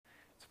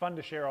fun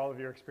to share all of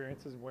your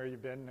experiences and where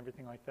you've been and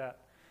everything like that.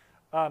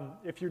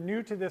 If you're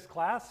new to this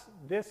class,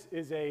 this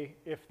is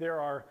if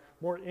there are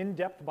more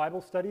in-depth Bible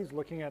studies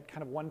looking at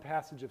kind of one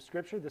passage of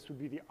Scripture, this would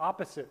be the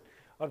opposite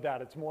of that.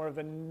 It's more of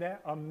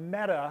a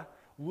meta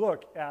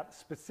look at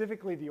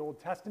specifically the Old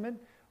Testament,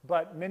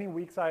 but many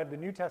weeks I have the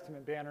New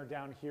Testament banner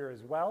down here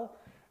as well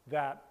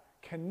that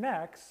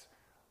connects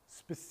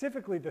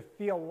specifically the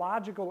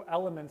theological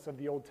elements of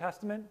the Old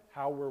Testament,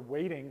 how we're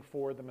waiting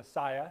for the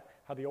Messiah,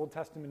 how the Old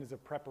Testament is a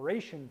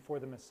preparation for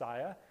the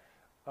Messiah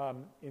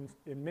in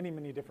many,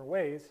 many different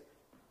ways.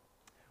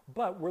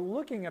 But we're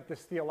looking at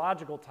this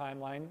theological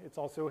timeline. It's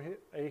also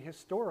a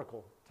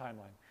historical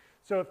timeline.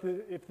 So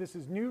if this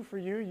is new for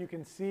you, you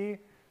can see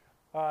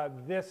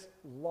this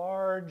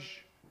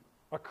large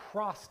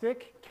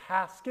acrostic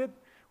casket,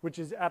 which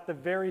is at the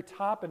very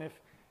top. And if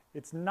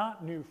it's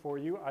not new for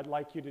you, I'd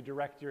like you to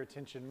direct your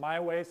attention my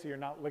way so you're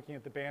not looking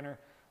at the banner.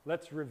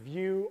 Let's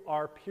review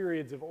our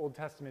periods of Old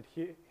Testament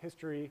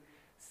history.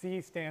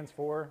 C stands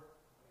for,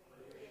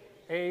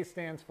 A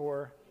stands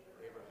for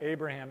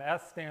Abraham,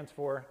 S stands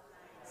for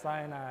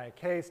Sinai,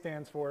 K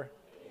stands for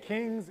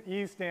Kings,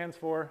 E stands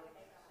for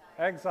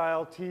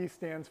Exile, T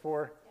stands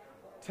for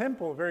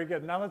Temple. Very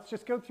good. Now let's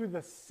just go through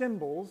the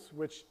symbols,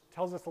 which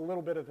tells us a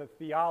little bit of the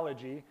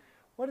theology.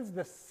 What is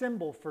the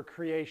symbol for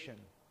creation?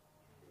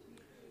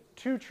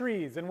 Two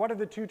trees. And what are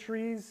the two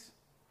trees?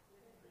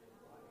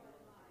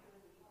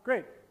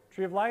 Great.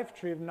 Tree of life,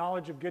 tree of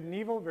knowledge of good and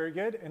evil. Very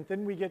good. And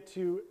then we get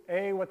to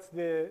A. What's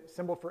the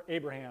symbol for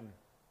Abraham?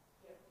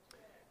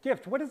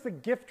 Gift. What does the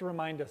gift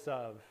remind us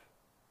of?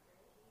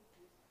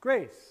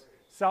 Grace.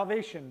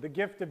 Salvation. The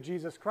gift of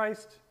Jesus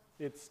Christ.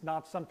 It's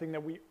not something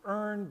that we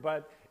earn,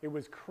 but it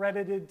was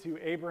credited to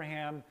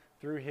Abraham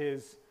through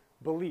his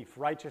belief.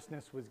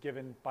 Righteousness was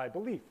given by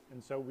belief.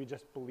 And so we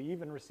just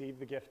believe and receive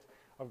the gift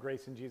of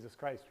grace in Jesus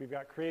Christ. We've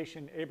got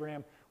creation,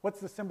 Abraham. What's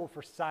the symbol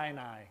for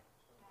Sinai?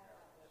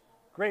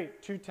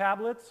 Great. Two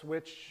tablets,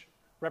 which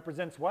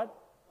represents what?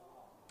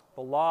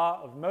 The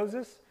law of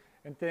Moses.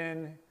 And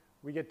then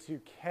we get to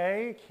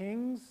K,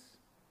 kings.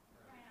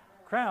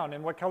 Crown.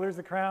 And what color is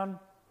the crown?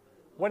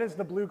 What does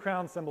the blue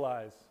crown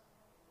symbolize?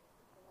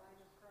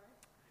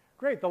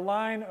 Great. The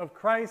line of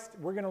Christ.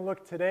 We're going to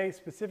look today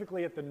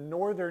specifically at the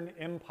northern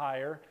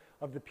empire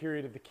of the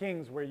period of the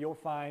kings, where you'll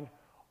find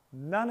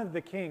none of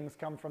the kings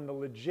come from the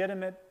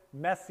legitimate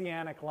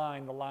messianic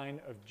line, the line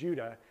of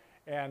Judah.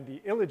 And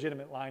the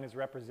illegitimate line is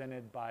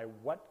represented by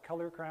what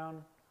color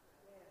crown?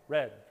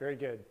 Red. Very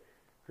good.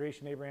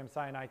 Creation, Abraham,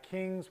 Sinai,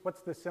 kings.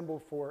 What's the symbol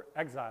for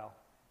exile?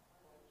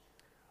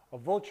 A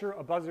vulture,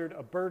 a buzzard,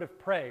 a bird of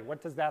prey.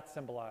 What does that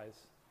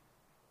symbolize?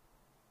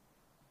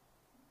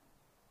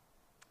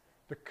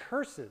 The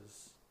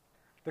curses.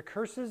 The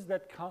curses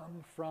that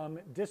come from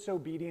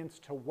disobedience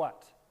to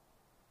what?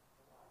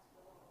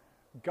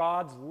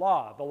 God's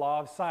law, the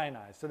law of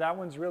Sinai. So that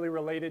one's really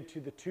related to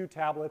the two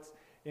tablets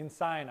in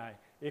Sinai.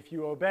 If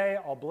you obey,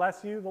 I'll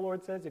bless you, the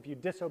Lord says. If you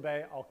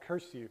disobey, I'll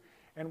curse you.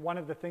 And one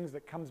of the things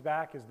that comes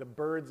back is the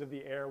birds of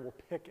the air will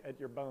pick at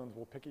your bones,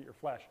 will pick at your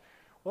flesh.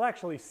 We'll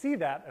actually see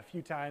that a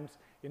few times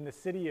in the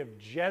city of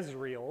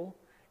Jezreel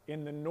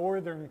in the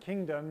northern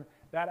kingdom.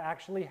 That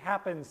actually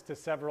happens to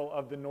several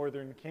of the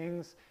northern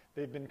kings.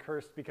 They've been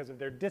cursed because of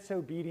their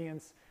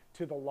disobedience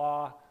to the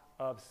law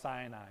of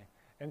Sinai.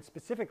 And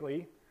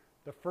specifically,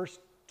 the first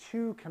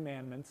two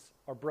commandments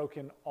are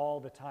broken all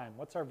the time.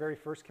 What's our very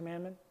first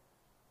commandment?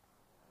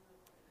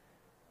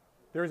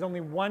 There is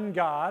only one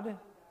God.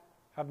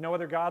 Have no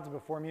other gods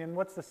before me. And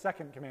what's the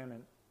second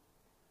commandment?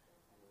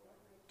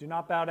 Do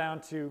not bow down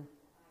to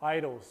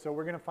idols. So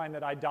we're going to find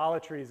that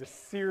idolatry is a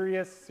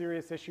serious,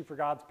 serious issue for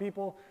God's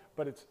people,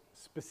 but it's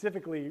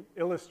specifically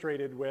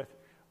illustrated with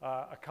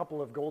a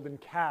couple of golden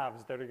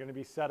calves that are going to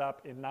be set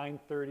up in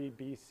 930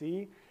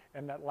 BC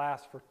and that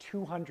last for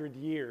 200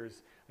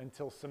 years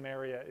until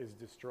Samaria is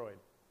destroyed.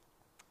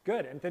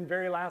 Good. And then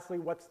very lastly,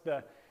 what's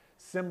the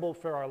symbol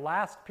for our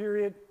last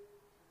period?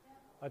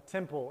 A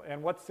temple.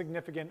 And what's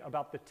significant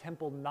about the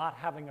temple not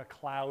having a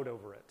cloud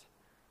over it?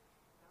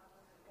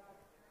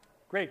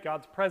 Great.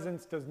 God's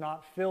presence does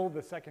not fill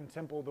the second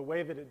temple the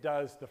way that it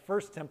does the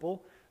first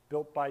temple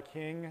built by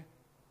King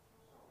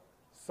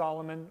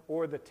Solomon,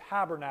 or the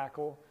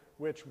tabernacle,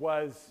 which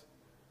was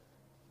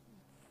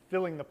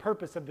filling the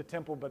purpose of the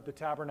temple, but the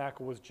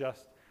tabernacle was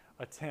just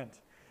a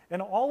tent.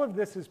 And all of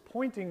this is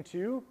pointing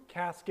to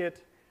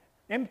casket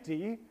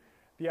empty,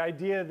 the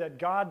idea that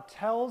God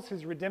tells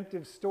his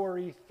redemptive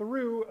story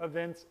through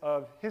events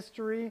of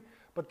history,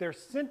 but they're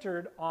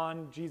centered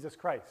on Jesus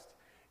Christ.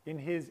 In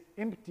his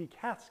empty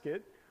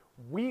casket,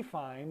 we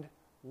find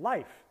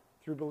life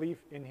through belief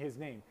in his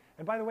name.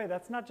 And by the way,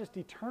 that's not just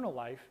eternal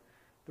life.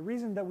 The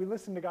reason that we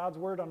listen to God's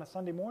word on a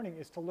Sunday morning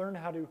is to learn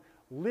how to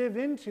live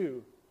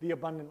into the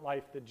abundant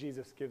life that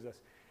Jesus gives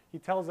us. He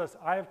tells us,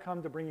 I have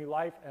come to bring you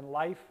life and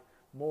life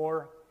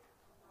more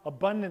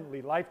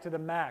abundantly, life to the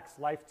max,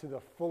 life to the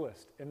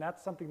fullest. And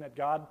that's something that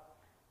God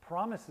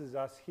promises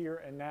us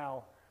here and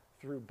now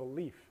through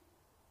belief.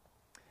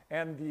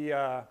 And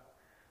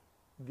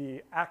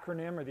the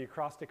acronym or the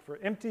acrostic for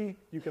empty,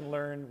 you can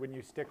learn when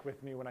you stick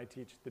with me when I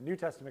teach the New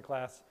Testament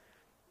class,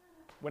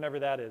 whenever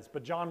that is.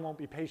 But John won't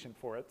be patient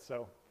for it,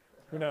 so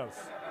who knows?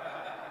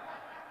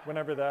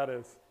 Whenever that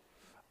is.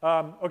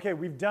 Okay,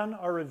 we've done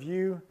our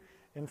review,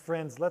 and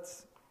friends,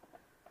 let's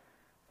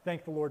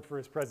thank the Lord for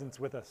his presence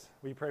with us.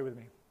 Will you pray with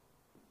me?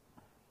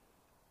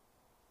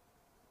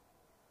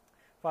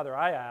 Father,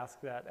 I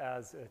ask that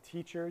as a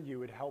teacher, you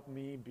would help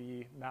me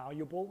be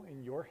malleable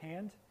in your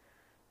hand,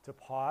 to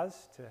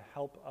pause, to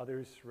help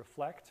others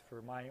reflect,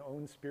 for my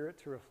own spirit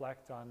to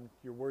reflect on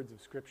your words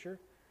of Scripture,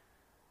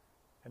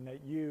 and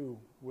that you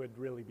would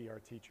really be our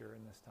teacher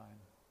in this time.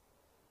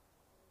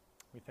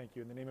 We thank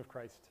you in the name of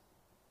Christ.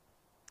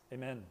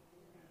 Amen.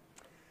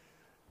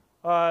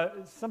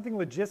 Something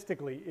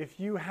logistically, if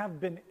you have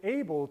been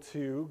able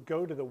to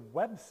go to the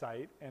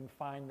website and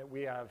find that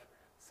we have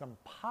some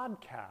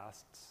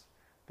podcasts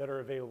that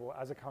are available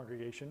as a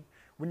congregation,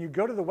 when you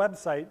go to the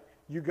website,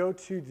 you go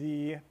to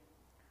the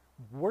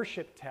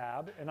worship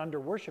tab, and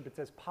under worship it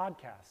says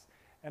podcasts.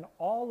 And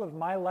all of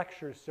my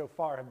lectures so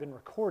far have been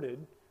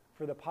recorded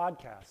for the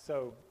podcast.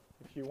 So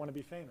if you want to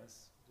be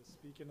famous, just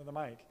speak into the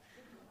mic.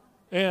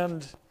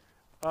 And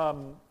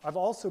I've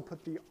also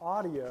put the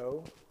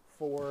audio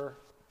for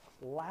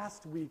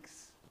last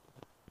week's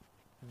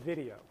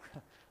video.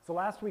 So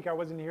last week I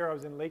wasn't here, I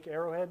was in Lake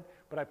Arrowhead,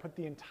 but I put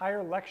the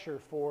entire lecture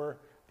for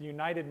the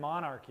United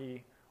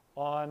Monarchy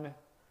on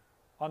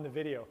the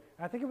video.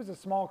 And I think it was a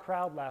small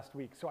crowd last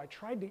week, so I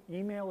tried to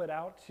email it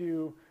out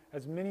to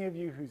as many of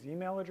you whose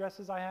email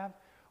addresses I have,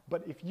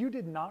 but if you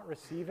did not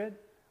receive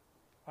it,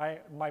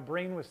 my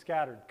brain was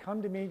scattered.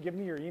 Come to me, give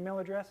me your email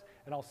address,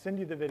 and I'll send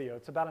you the video.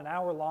 It's about an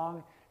hour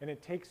long, and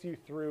it takes you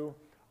through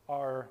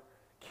our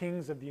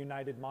kings of the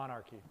United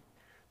Monarchy.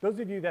 Those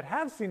of you that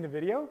have seen the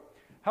video,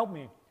 help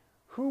me.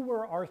 Who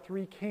were our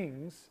three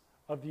kings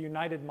of the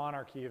United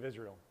Monarchy of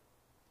Israel?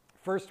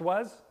 First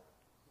was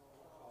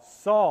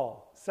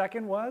Saul.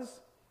 Second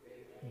was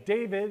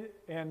David.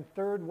 And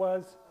third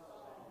was,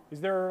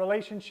 is there a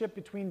relationship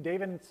between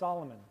David and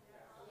Solomon?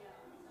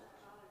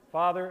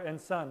 Father and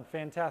son.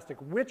 Fantastic.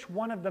 Which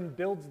one of them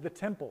builds the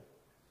temple?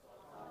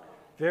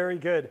 Very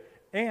good.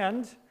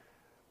 And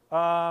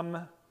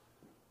the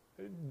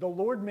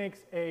Lord makes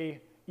a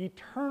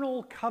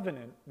eternal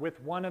covenant with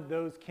one of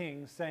those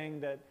kings, saying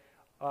that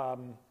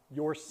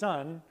your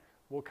son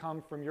will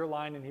come from your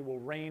line and he will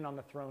reign on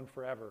the throne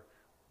forever.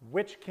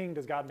 Which king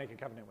does God make a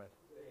covenant with?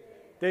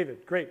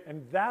 David. Great.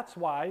 And that's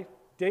why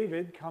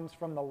David comes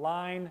from the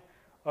line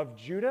of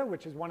Judah,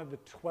 which is one of the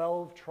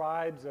 12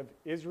 tribes of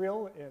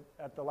Israel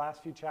at the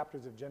last few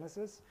chapters of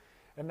Genesis.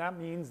 And that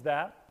means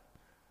that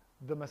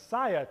the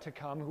Messiah to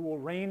come, who will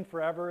reign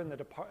forever and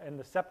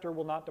the scepter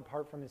will not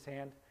depart from his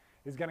hand,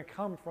 is going to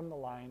come from the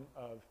line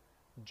of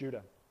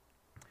Judah.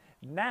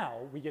 Now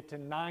we get to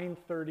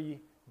 930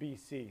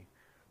 BC.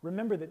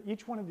 Remember that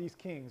each one of these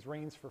kings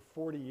reigns for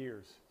 40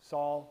 years.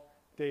 Saul,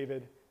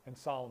 David, and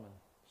Solomon.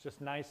 It's just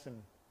nice and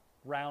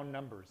round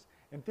numbers.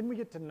 And then we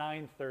get to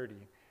 930,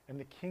 and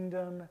the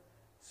kingdom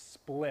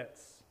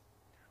splits.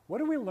 What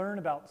do we learn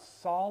about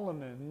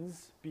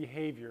Solomon's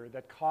behavior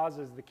that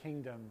causes the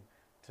kingdom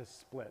to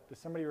split? Does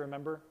somebody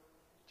remember?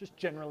 Just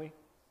generally.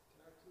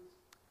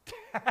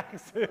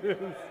 Taxes.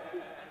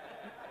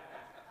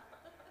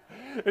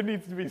 It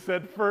needs to be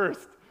said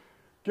first.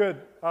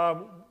 Good.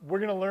 We're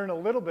going to learn a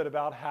little bit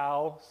about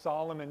how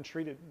Solomon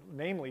treated,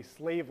 namely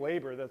slave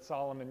labor that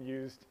Solomon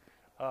used,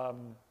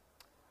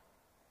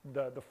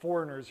 the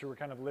foreigners who were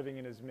kind of living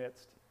in his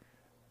midst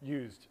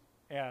used,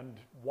 and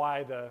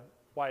why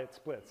it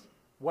splits.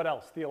 What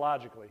else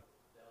theologically?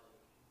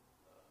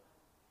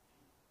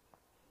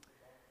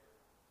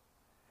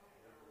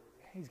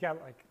 He's got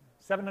like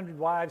 700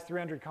 wives,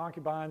 300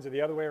 concubines, or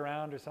the other way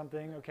around or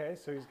something. Okay,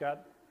 so he's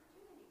got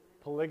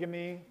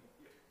polygamy.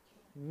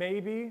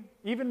 Maybe.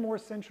 Even more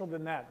central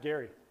than that,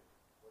 Gary.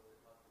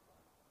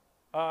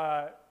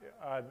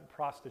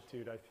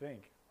 Prostitute, I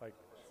think. Like.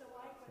 So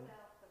why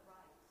without the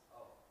rights?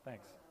 Oh,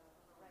 thanks.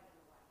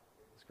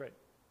 That's great.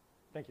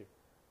 Thank you.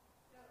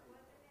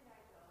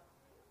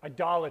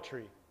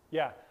 Idolatry.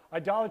 Yeah,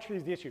 idolatry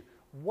is the issue.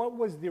 What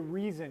was the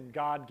reason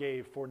God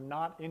gave for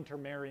not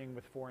intermarrying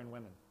with foreign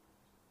women?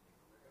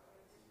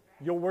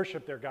 You'll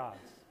worship their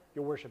gods.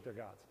 You'll worship their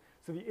gods.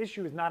 So the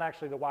issue is not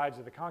actually the wives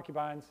or the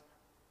concubines,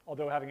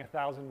 although having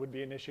 1,000 would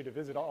be an issue to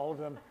visit all of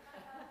them.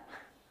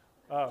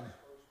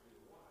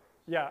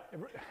 Yeah,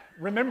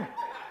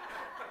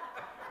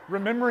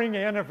 remembering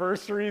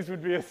anniversaries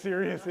would be a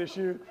serious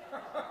issue.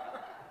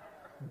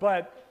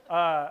 But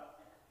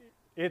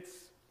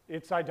it's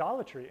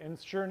idolatry. And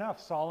sure enough,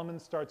 Solomon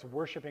starts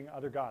worshiping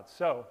other gods.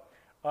 So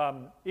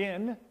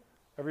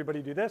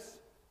everybody do this,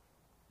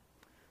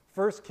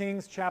 1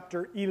 Kings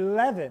chapter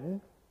 11,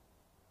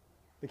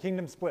 the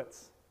kingdom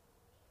splits.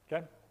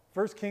 Okay?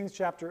 1 Kings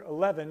chapter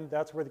 11,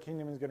 that's where the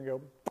kingdom is going to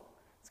go.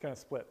 It's going to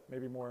split,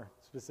 maybe more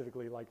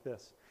specifically like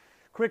this.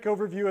 Quick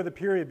overview of the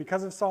period.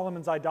 Because of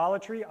Solomon's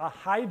idolatry,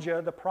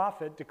 Ahijah the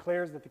prophet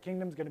declares that the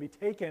kingdom is going to be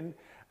taken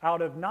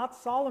out of not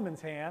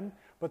Solomon's hand,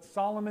 but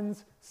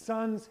Solomon's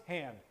son's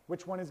hand.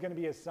 Which one is going to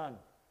be his son?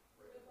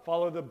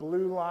 Follow the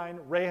blue line,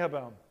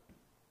 Rehoboam.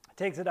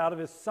 Takes it out of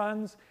his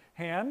son's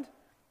hand.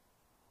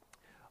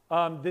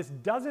 This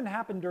doesn't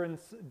happen during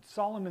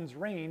Solomon's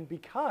reign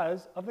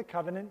because of the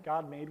covenant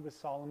God made with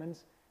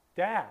Solomon's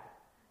dad.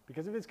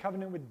 Because of his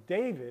covenant with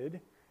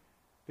David,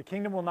 the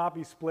kingdom will not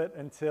be split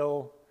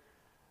until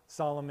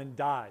Solomon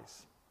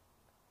dies.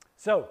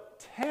 So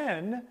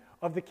 10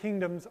 of the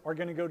kingdoms are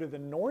going to go to the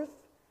north,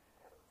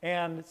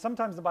 and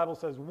sometimes the Bible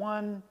says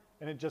 1,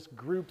 and it just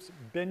groups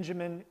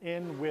Benjamin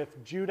in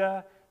with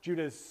Judah.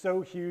 Judah is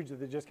so huge that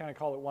they just kind of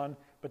call it 1,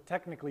 but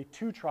technically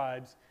 2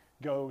 tribes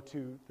go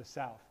to the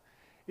south.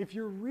 If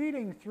you're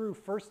reading through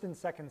 1st and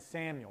 2nd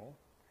Samuel,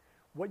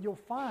 what you'll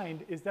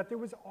find is that there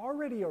was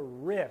already a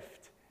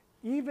rift,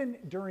 even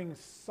during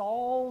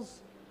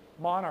Saul's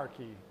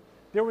monarchy.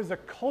 There was a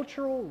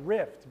cultural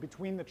rift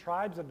between the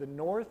tribes of the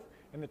north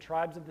and the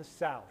tribes of the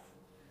south.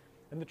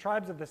 And the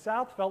tribes of the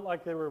south felt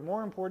like they were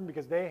more important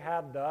because they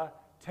had the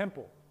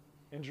temple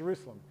in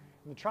Jerusalem.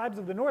 And the tribes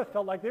of the north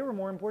felt like they were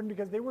more important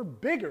because they were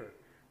bigger.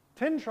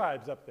 10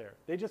 tribes up there.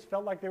 They just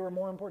felt like they were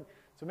more important.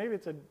 So maybe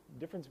it's a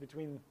difference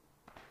between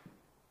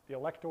the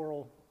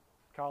electoral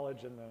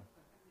college and the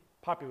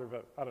popular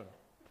vote. I don't know.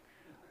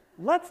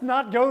 Let's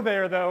not go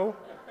there, though.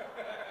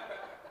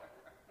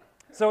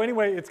 So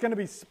anyway, it's going to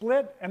be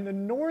split, and the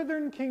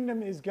northern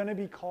kingdom is going to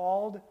be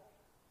called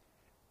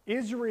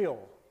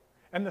Israel,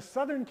 and the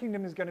southern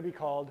kingdom is going to be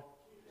called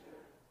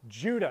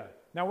Judah.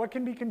 Now, what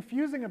can be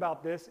confusing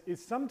about this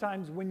is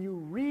sometimes when you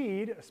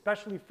read,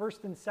 especially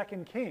 1st and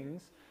 2nd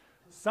Kings,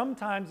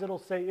 sometimes it'll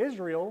say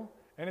Israel,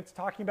 and it's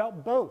talking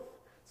about both.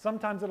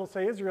 Sometimes it'll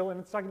say Israel, and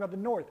it's talking about the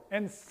north.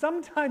 And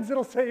sometimes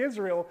it'll say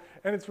Israel,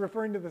 and it's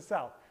referring to the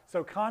south.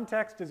 So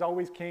context is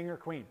always king or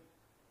queen.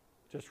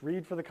 Just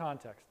read for the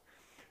context.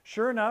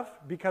 Sure enough,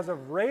 because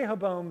of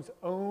Rehoboam's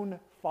own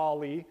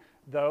folly,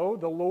 though,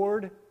 the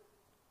Lord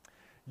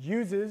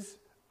uses,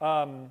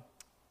 10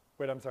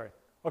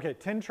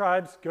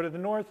 tribes go to the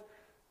north.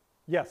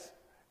 Yes,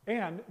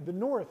 and the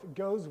north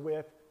goes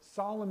with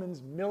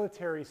Solomon's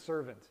military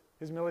servant,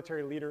 his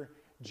military leader,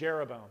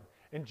 Jeroboam.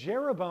 And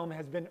Jeroboam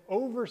has been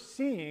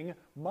overseeing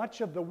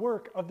much of the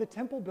work of the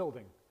temple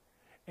building.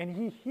 And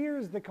he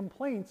hears the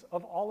complaints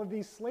of all of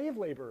these slave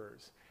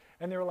laborers.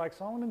 And they're like,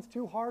 Solomon's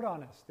too hard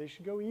on us. They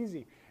should go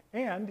easy.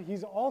 And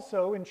he's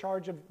also in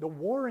charge of the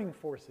warring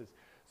forces.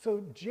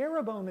 So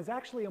Jeroboam is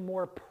actually a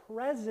more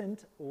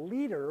present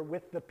leader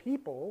with the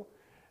people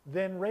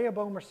than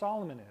Rehoboam or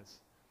Solomon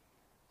is.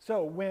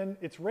 So when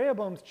it's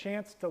Rehoboam's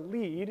chance to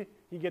lead,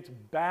 he gets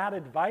bad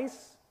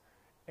advice,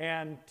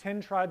 and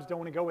 10 tribes don't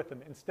want to go with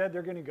him. Instead,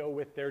 they're going to go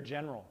with their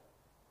general.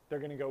 They're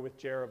going to go with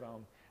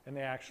Jeroboam, and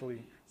they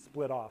actually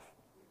split off.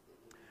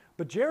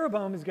 But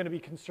Jeroboam is going to be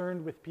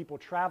concerned with people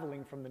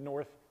traveling from the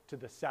north to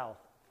the south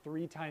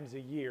 3 times a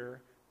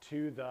year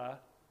to the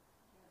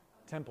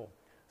temple.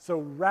 So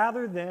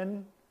rather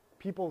than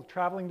people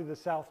traveling to the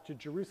south to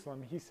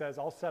Jerusalem, he says,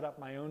 I'll set up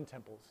my own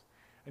temples.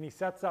 And he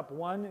sets up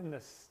one in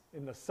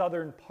the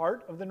southern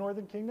part of the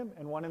northern kingdom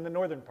and one in the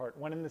northern part,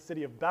 one in the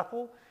city of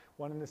Bethel,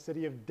 one in the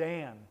city of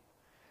Dan.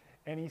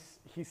 And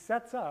he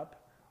sets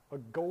up a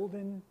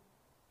golden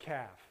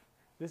calf.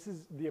 This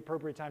is the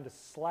appropriate time to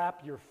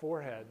slap your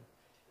forehead.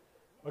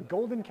 A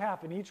golden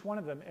calf in each one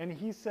of them. And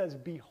he says,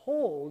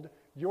 behold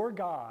your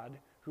God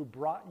who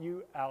brought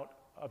you out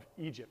of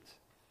Egypt.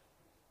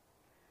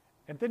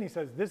 And then he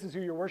says, this is who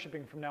you're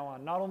worshiping from now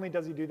on. Not only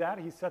does he do that,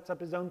 he sets up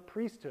his own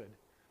priesthood.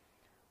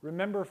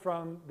 Remember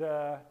from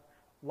the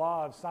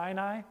law of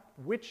Sinai,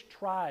 which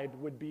tribe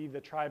would be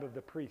the tribe of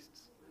the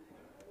priests?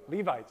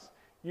 Levites.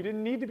 You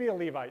didn't need to be a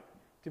Levite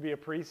to be a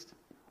priest.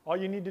 All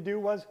you need to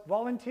do was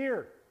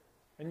volunteer,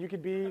 and you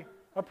could be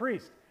a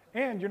priest.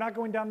 And you're not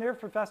going down there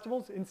for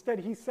festivals. Instead,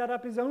 he set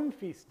up his own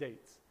feast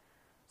dates.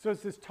 So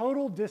it's this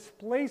total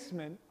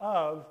displacement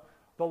of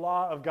the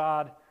law of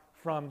God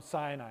from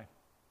Sinai.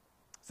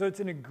 So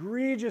it's an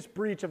egregious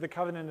breach of the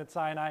covenant at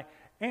Sinai.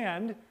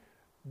 And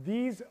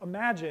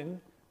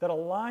imagine that a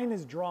line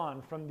is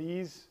drawn from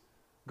these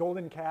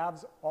golden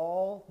calves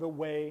all the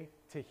way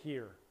to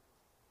here.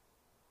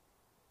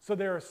 So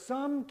there are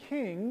some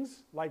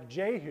kings, like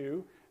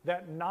Jehu,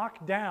 that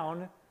knock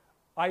down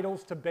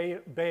idols to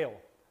Baal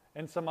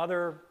and some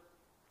other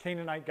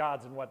Canaanite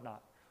gods and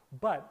whatnot.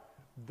 But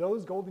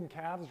those golden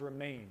calves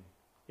remain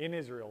in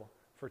Israel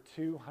for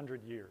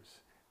 200 years.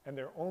 And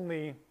they're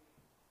only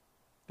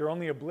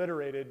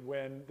obliterated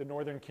when the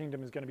northern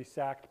kingdom is going to be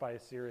sacked by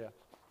Assyria.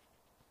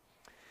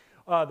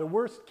 The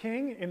worst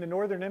king in the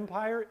northern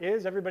empire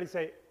is, everybody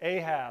say,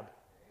 Ahab.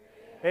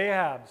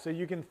 Ahab. So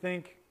you can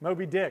think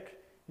Moby Dick.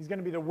 He's going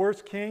to be the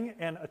worst king,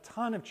 and a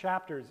ton of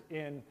chapters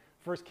in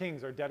 1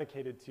 Kings are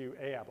dedicated to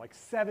Ahab, like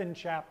 7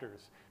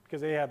 chapters,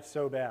 because Ahab's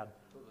so bad.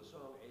 So the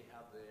song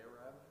Ahab the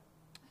Arab?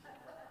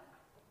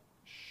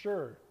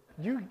 Sure.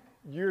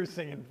 You're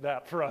singing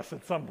that for us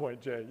at some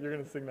point, Jay. You're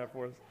going to sing that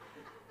for us.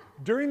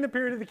 During the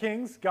period of the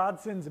kings, God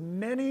sends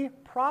many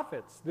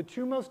prophets. The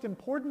 2 most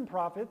important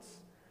prophets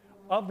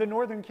of the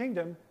northern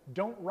kingdom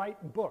don't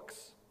write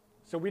books.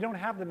 So we don't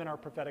have them in our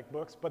prophetic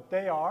books, but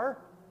they are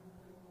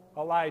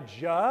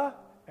Elijah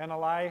and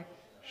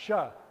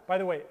Elisha. By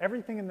the way,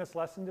 everything in this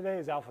lesson today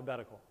is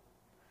alphabetical.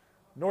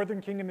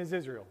 Northern kingdom is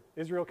Israel.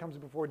 Israel comes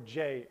before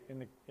J in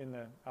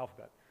the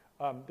alphabet.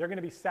 They're going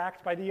to be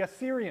sacked by the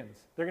Assyrians.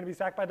 They're going to be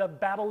sacked by the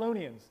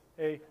Babylonians,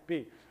 A,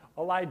 B.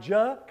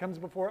 Elijah comes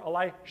before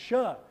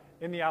Elisha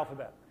in the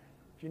alphabet.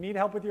 If you need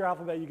help with your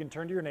alphabet, you can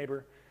turn to your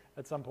neighbor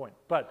at some point.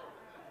 But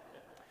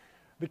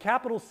the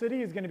capital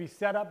city is going to be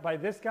set up by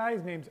this guy.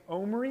 His name's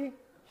Omri.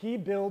 He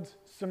builds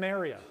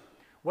Samaria.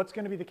 What's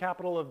going to be the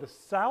capital of the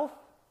south?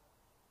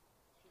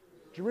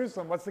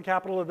 Jerusalem. What's the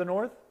capital of the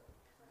north?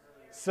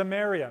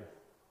 Samaria.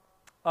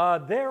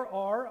 There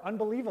are,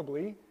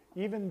 unbelievably,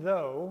 even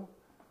though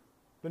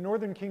the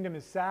northern kingdom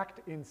is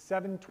sacked in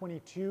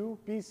 722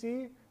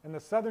 BC, and the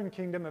southern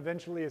kingdom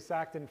eventually is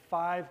sacked in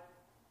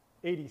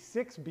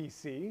 586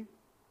 BC,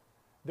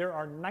 there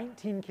are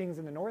 19 kings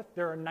in the north,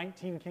 there are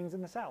 19 kings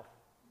in the south.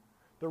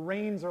 The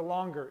reigns are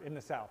longer in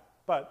the south,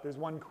 but there's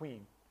one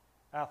queen,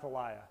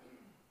 Athaliah.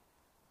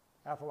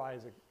 Athaliah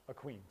is a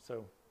queen,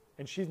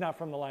 and she's not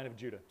from the line of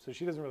Judah, so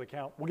she doesn't really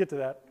count. We'll get to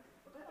that.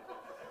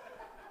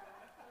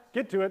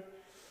 Get to it.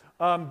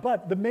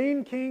 But the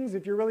main kings,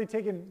 if you're really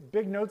taking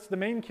big notes, the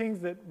main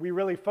kings that we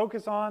really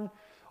focus on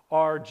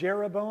are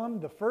Jeroboam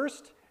the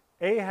first,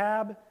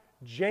 Ahab,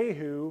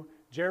 Jehu,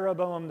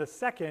 Jeroboam the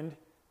second,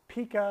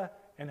 Pekah,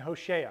 and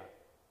Hoshea.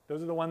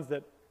 Those are the ones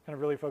that kind of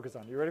really focus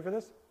on. You ready for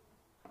this?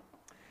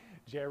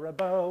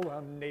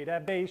 Jeroboam,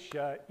 Nadab,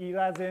 Baasha,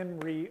 Elaz,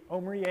 Zimri,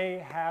 Omri,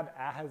 Ahab,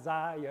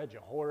 Ahaziah,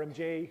 Jehoram,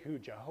 Jehu,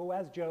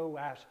 Jehoaz,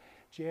 Joash,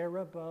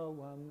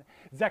 Jeroboam,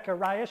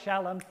 Zechariah,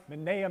 Shallum,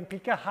 Menahem,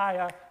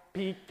 Pekahiah,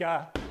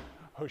 Pekah,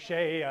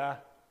 Hoshea.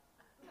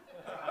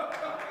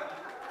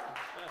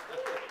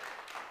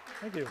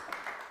 Thank you.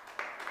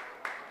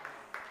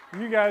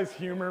 You guys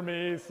humor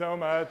me so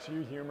much.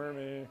 You humor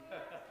me.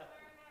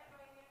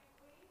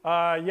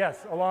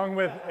 Yes, along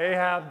with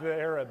Ahab the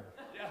Arab.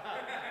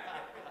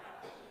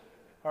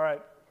 All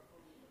right.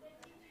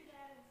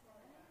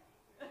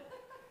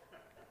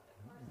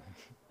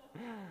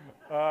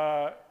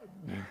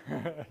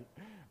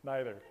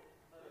 Neither.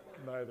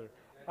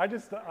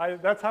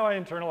 That's how I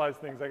internalize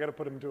things. I got to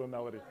put them into a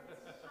melody.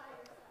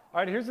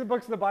 All right, here's the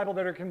books of the Bible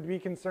that can be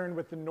concerned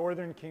with the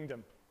northern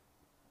kingdom.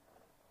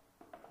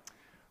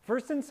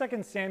 1st and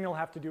 2nd Samuel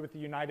have to do with the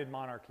united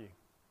monarchy.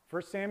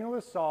 1 Samuel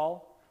is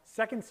Saul.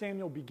 2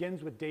 Samuel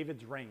begins with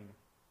David's reign.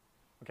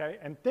 Okay,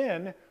 and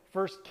then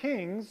 1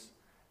 Kings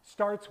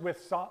starts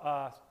with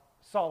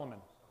Solomon.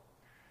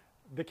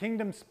 The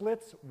kingdom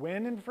splits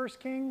when in 1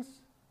 Kings?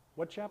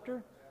 What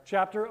chapter?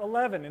 Chapter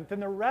 11. And then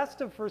the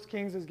rest of 1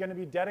 Kings is going to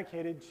be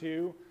dedicated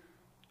to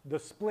the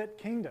split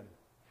kingdom.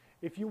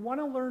 If you want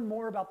to learn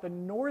more about the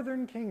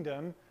northern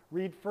kingdom,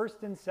 read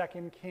 1st and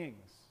 2nd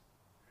Kings.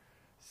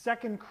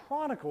 2nd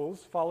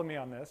Chronicles, follow me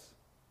on this.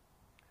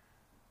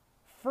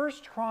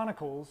 1st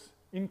Chronicles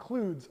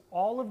includes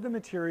all of the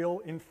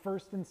material in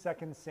 1st and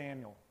 2nd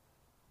Samuel.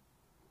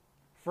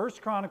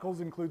 1st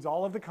Chronicles includes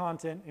all of the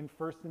content in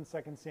 1st and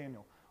 2nd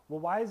Samuel.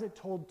 Well, why is it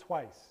told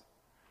twice?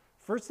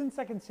 1st and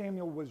 2nd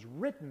Samuel was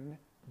written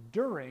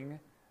during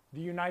the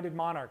united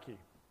monarchy.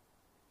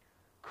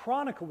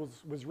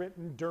 Chronicles was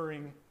written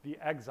during the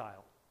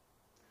exile.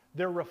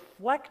 They're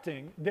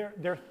reflecting,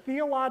 they're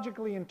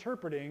theologically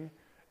interpreting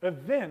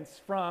events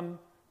from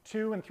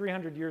 200 and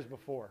 300 years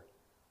before.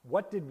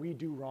 What did we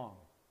do wrong?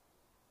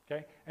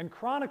 Okay? And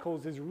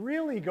Chronicles is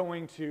really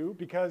going to,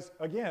 because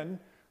again,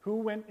 who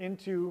went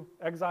into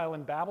exile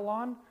in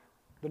Babylon?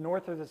 The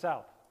north or the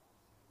south?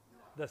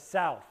 The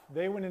south.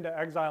 They went into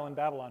exile in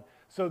Babylon.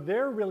 So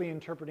they're really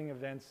interpreting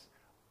events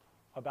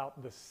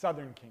about the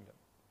southern kingdom.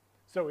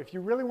 So if you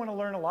really want to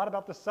learn a lot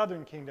about the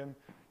southern kingdom,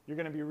 you're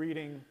going to be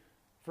reading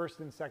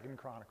 1st and 2nd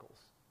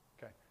Chronicles.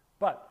 Okay?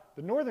 But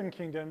the northern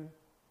kingdom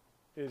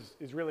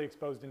is really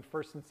exposed in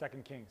 1st and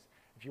 2nd Kings.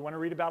 If you want to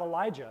read about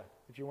Elijah,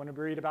 if you want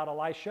to read about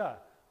Elisha,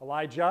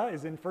 Elijah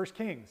is in 1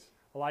 Kings.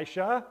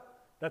 Elisha,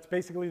 that's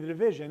basically the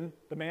division.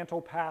 The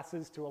mantle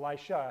passes to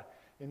Elisha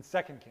in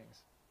 2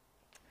 Kings.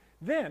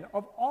 Then,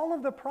 of all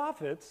of the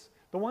prophets,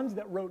 the ones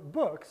that wrote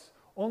books,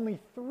 only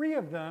 3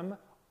 of them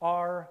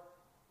are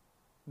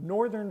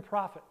northern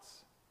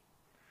prophets.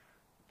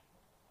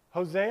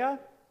 Hosea,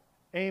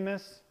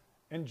 Amos,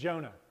 and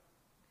Jonah.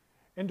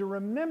 And to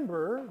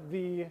remember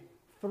the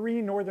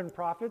 3 northern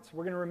prophets,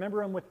 we're going to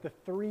remember them with the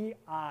 3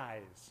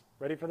 I's.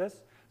 Ready for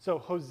this? So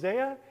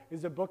Hosea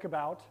is a book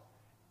about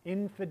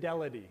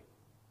infidelity.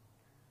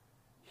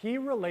 He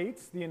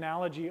relates the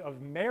analogy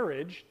of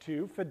marriage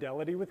to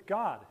fidelity with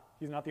God.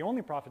 He's not the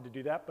only prophet to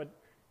do that, but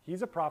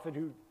he's a prophet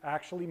who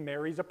actually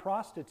marries a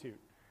prostitute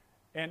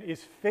and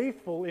is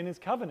faithful in his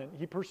covenant.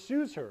 He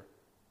pursues her.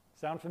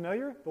 Sound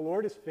familiar? The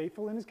Lord is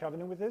faithful in his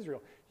covenant with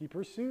Israel. He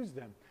pursues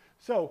them.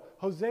 So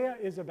Hosea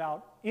is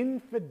about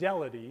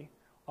infidelity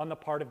on the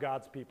part of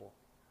God's people.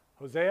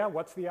 Hosea,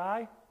 what's the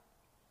I?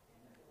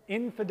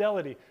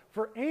 Infidelity.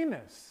 For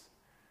Amos,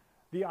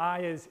 the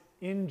I is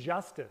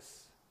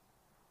injustice.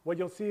 What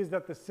you'll see is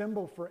that the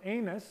symbol for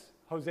Amos,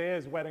 Hosea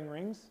is wedding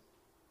rings.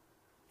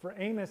 For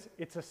Amos,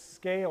 it's a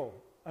scale,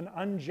 an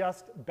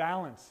unjust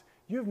balance.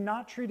 You have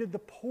not treated the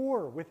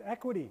poor with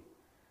equity.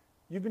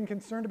 You've been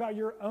concerned about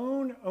your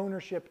own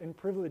ownership and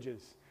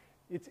privileges.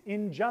 It's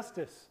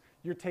injustice.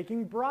 You're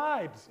taking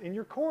bribes in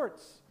your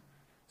courts.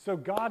 So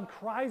God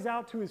cries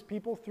out to his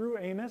people through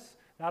Amos,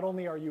 not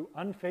only are you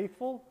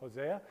unfaithful,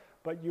 Hosea,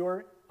 but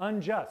you're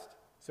unjust.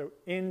 So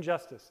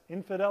injustice,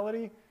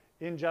 infidelity,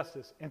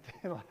 injustice. And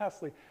then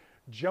lastly,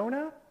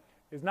 Jonah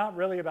is not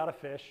really about a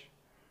fish.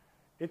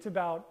 It's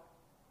about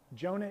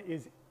Jonah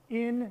is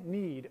in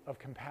need of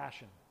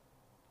compassion.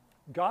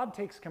 God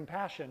takes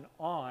compassion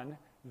on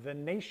the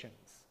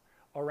nations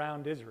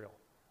around Israel.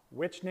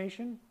 Which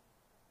nation?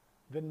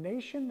 The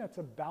nation that's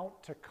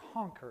about to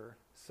conquer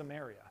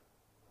Samaria.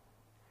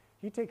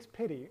 He takes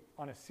pity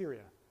on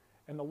Assyria,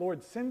 and the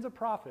Lord sends a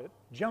prophet,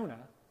 Jonah,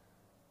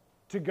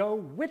 to go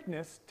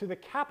witness to the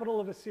capital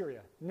of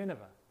Assyria,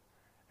 Nineveh.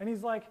 And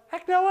he's like,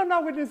 heck no, I'm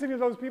not witnessing to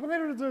those people. They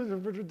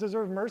don't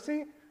deserve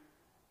mercy.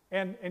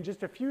 And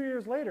just a few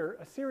years later,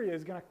 Assyria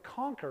is going to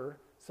conquer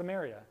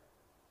Samaria.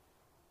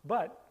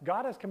 But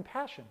God has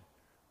compassion.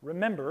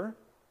 Remember,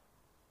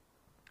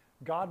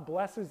 God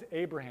blesses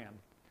Abraham,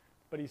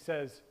 but he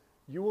says,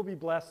 you will be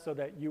blessed so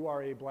that you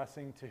are a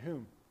blessing to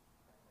whom?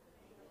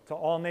 To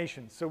all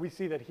nations. So we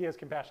see that he has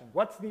compassion.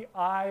 What's the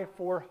I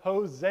for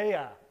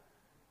Hosea?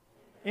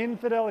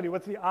 Infidelity.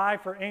 What's the I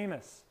for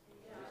Amos?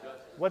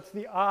 What's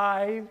the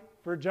I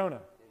for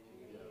Jonah?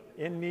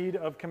 In need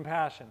of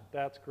compassion.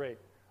 That's great.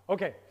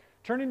 Okay,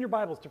 turn in your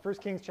Bibles to 1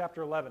 Kings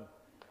chapter 11.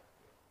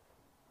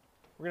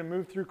 We're going to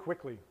move through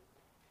quickly.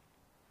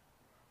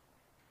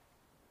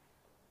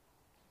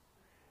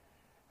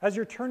 As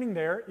you're turning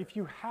there, if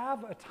you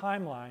have a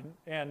timeline,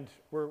 and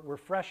we're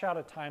fresh out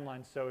of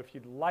timelines, so if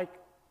you'd like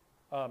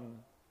a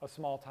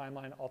small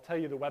timeline, I'll tell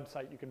you the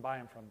website you can buy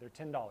them from. They're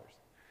 $10.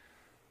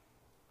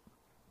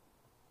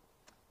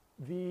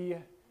 The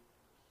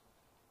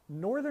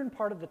northern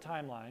part of the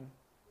timeline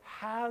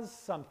has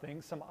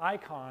something, some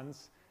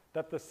icons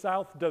that the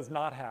south does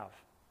not have.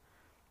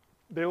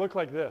 They look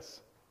like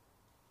this.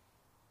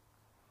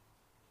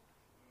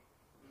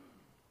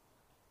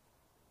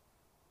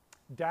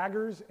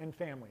 Daggers and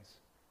families.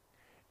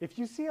 If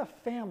you see a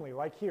family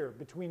like here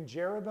between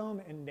Jeroboam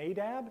and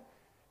Nadab,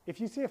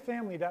 if you see a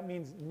family, that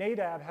means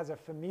Nadab has a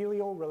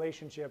familial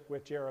relationship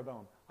with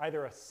Jeroboam,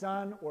 either a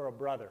son or a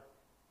brother.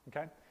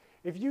 Okay?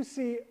 If you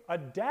see a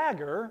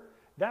dagger,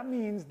 that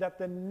means that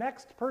the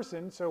next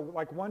person, so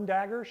like one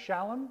dagger,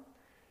 Shallum,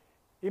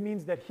 it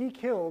means that he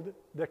killed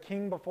the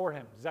king before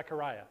him,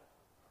 Zechariah.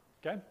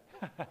 Okay?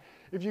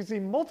 If you see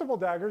multiple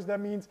daggers, that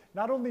means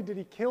not only did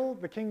he kill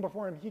the king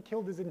before him, he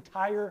killed his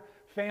entire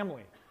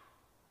family.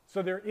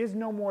 So there is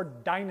no more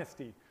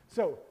dynasty.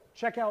 So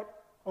check out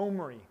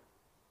Omri.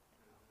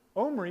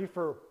 Omri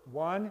for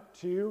 1,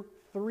 2,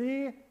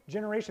 3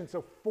 generations.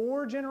 So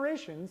 4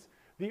 generations,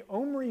 the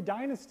Omri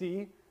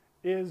dynasty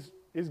is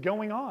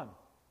going on.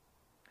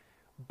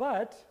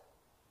 But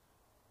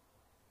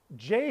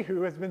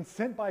Jehu has been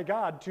sent by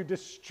God to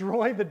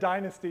destroy the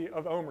dynasty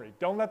of Omri.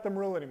 Don't let them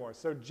rule anymore.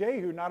 So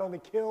Jehu not only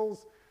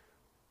kills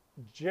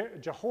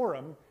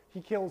Jehoram,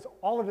 he kills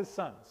all of his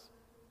sons.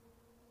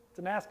 It's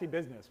a nasty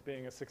business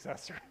being a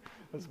successor,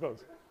 I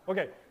suppose.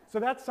 Okay, so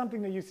that's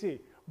something that you see.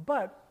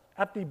 But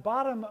at the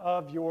bottom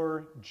of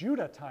your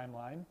Judah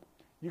timeline,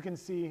 you can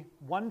see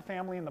one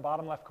family in the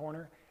bottom left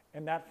corner,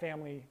 and that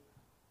family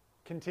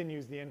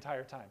continues the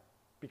entire time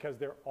because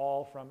they're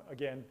all from,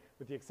 again,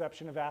 with the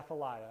exception of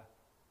Athaliah,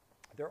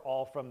 they're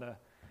all from the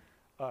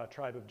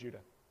tribe of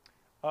Judah.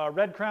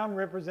 Red crown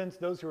represents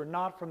those who are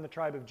not from the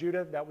tribe of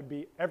Judah. That would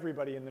be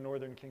everybody in the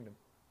northern kingdom.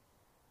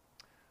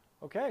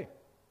 Okay,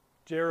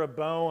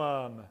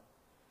 Jeroboam.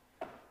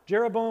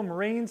 Jeroboam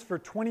reigns for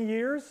 20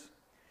 years.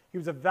 He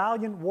was a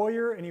valiant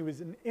warrior, and he was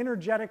an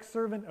energetic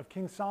servant of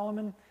King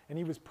Solomon, and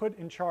he was put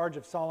in charge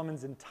of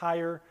Solomon's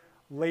entire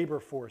labor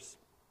force.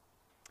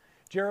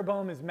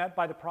 Jeroboam is met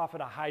by the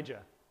prophet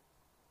Ahijah.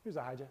 Here's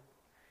Ahijah.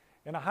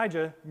 And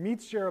Ahijah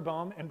meets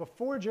Jeroboam, and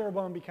before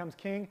Jeroboam becomes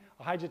king,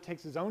 Ahijah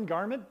takes his own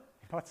garment,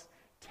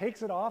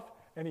 takes it off,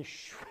 and he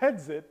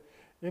shreds it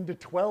into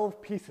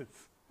 12 pieces.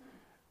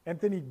 And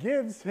then he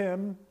gives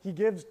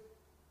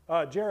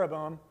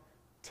Jeroboam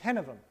 10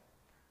 of them.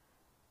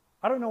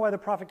 I don't know why the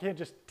prophet can't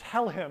just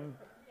tell him,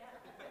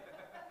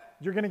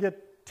 you're going to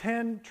get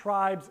 10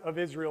 tribes of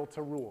Israel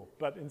to rule,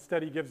 but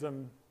instead he gives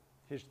him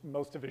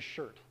most of his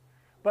shirt.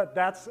 But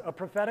that's a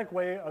prophetic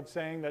way of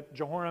saying that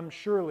Jehoram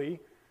surely,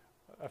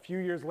 a few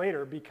years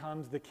later,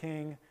 becomes the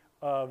king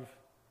of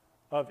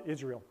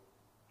Israel.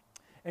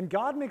 And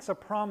God makes a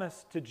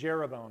promise to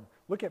Jeroboam.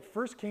 Look at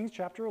 1 Kings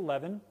chapter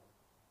 11.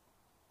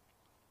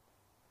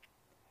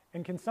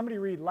 And can somebody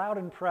read loud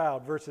and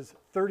proud verses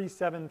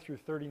 37 through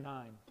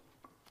 39?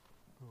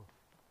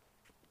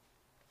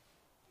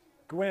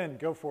 Gwen,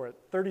 go for it.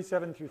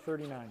 37 through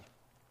 39.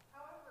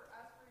 However,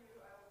 as for you,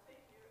 I will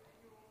take you, and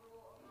you will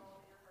rule over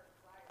all your heart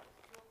desires.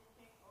 You will be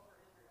king over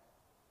Israel.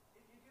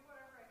 If you do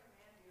whatever I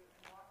command you,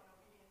 and walk in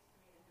obedience to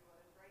me, and do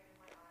what is right in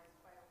my eyes,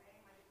 by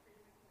obeying my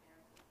decrees and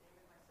commands, as David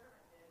my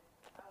servant did,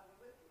 I will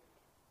be with you.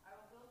 I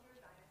will build your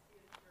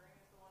dynasty as enduring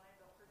as the one I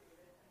built for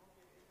David, and will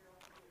give Israel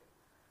to you.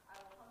 I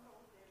will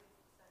humble David's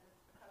descendants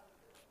because of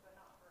this, but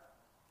not forever.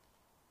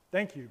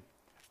 Thank you.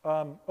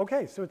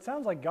 Okay, so it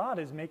sounds like God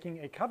is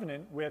making a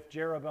covenant with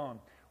Jeroboam.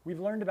 We've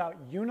learned about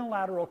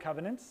unilateral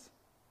covenants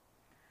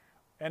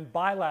and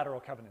bilateral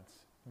covenants.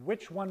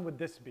 Which one would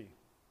this be?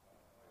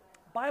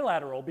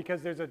 Bilateral,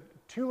 because there's a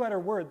two-letter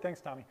word. Thanks,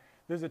 Tommy.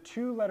 There's a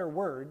two-letter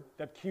word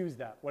that cues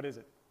that. What is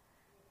it?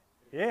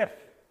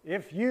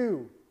 If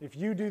you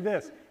do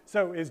this.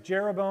 So is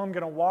Jeroboam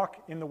going to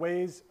walk in the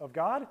ways of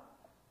God?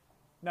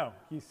 No,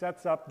 he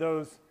sets up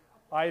those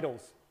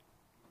idols.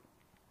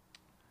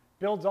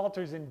 Builds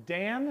altars in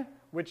Dan,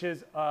 which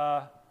is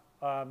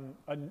Dan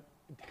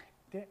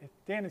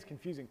is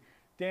confusing.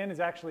 Dan is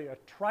actually a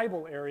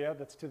tribal area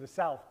that's to the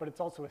south, but it's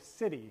also a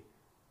city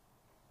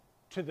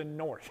to the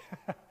north.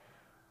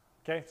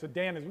 Okay, so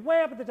Dan is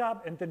way up at the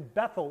top, and then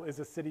Bethel is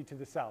a city to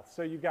the south.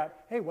 So you've got,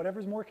 hey,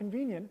 whatever's more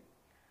convenient.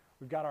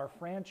 We've got our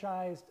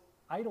franchised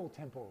idol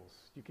temples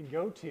you can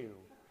go to.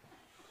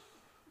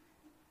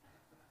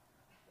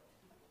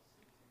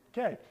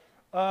 Okay,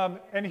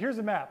 and here's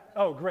a map.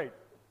 Oh, great.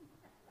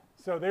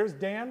 So there's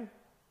Dan,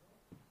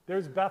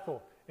 there's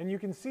Bethel. And you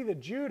can see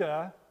that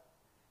Judah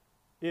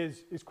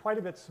is quite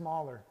a bit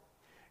smaller.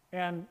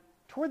 And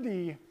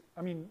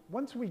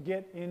once we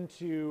get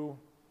into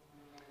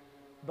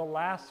the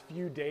last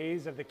few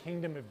days of the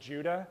kingdom of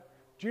Judah,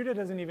 Judah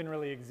doesn't even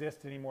really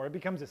exist anymore. It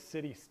becomes a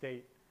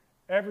city-state.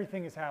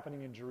 Everything is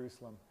happening in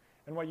Jerusalem.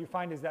 And what you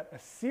find is that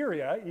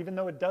Assyria, even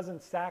though it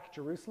doesn't sack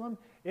Jerusalem,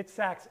 it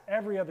sacks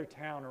every other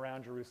town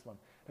around Jerusalem.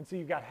 And so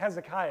you've got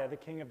Hezekiah, the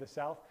king of the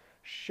south,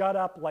 shut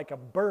up like a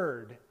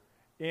bird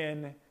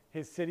in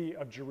his city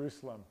of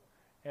Jerusalem.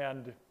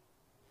 And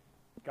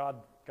God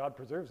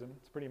preserves him.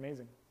 It's pretty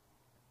amazing.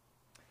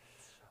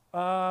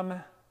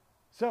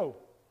 So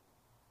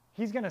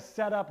he's going to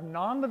set up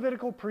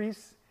non-Levitical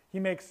priests. He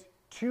makes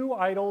 2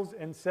 idols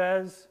and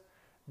says,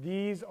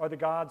 these are the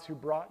gods who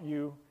brought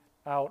you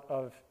out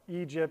of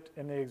Egypt,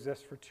 and they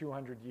exist for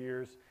 200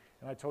 years.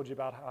 And I told you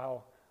about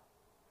how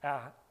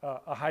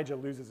Ahijah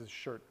loses his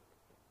shirt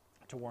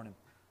to warn him.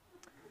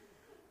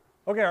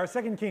 Okay, our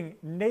second king,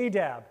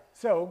 Nadab.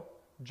 So,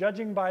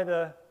 judging by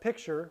the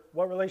picture,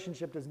 what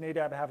relationship does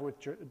Nadab have with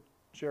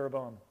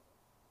Jeroboam?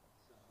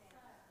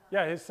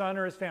 Yeah, his son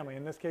or his family.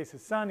 In this case,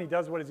 his son. He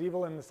does what is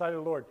evil in the sight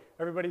of the Lord.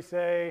 Everybody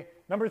say,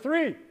 number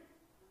 3.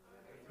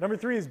 Number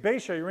 3 is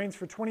Baasha. He reigns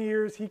for 20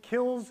 years. He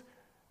kills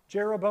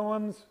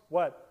Jeroboam's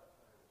what?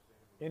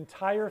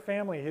 Entire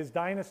family, his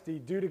dynasty,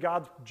 due to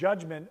God's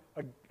judgment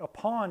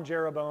upon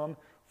Jeroboam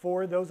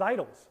for those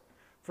idols.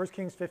 1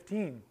 Kings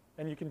 15.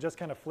 And you can just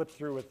kind of flip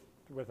through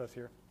with us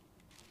here.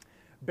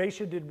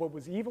 Baasha did what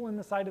was evil in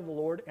the sight of the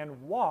Lord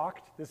and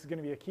walked, this is going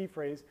to be a key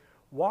phrase,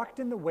 walked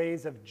in the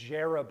ways of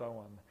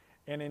Jeroboam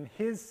and in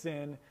his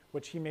sin,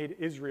 which he made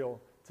Israel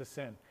to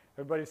sin.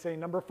 Everybody say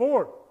number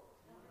 4.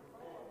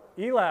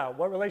 Elah,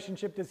 what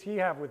relationship does he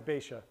have with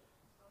Baasha?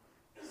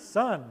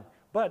 Son.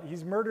 But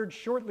he's murdered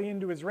shortly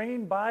into his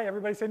reign by,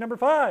 everybody say number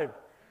 5.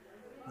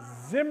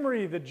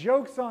 Zimri. The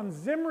joke's on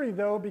Zimri,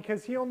 though,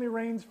 because he only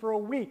reigns for a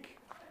week.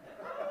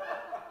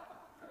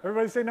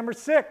 Everybody say number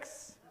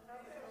 6.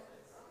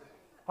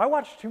 I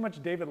watched too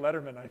much David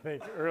Letterman, I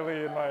think,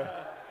 early in my...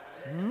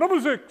 Number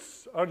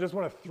 6. I just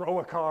want to throw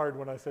a card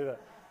when I say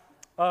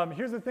that.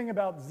 Here's the thing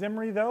about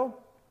Zimri, though.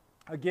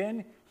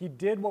 Again, he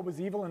did what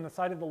was evil in the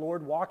sight of the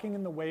Lord, walking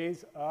in the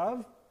ways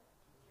of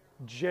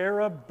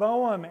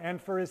Jeroboam,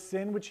 and for his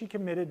sin which he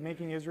committed,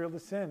 making Israel to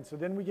sin. So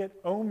then we get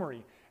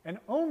Omri. And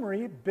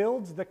Omri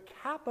builds the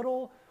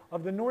capital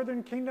of the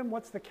northern kingdom.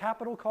 What's the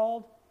capital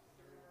called?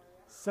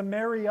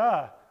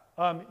 Samaria.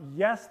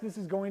 Yes, this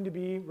is going to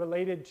be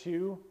related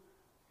to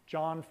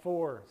John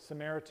 4,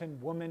 Samaritan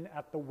woman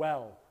at the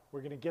well.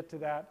 We're going to get to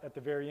that at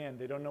the very end.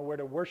 They don't know where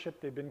to worship.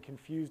 They've been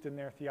confused in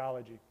their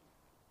theology.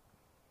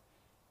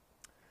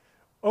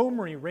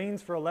 Omri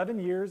reigns for 11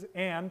 years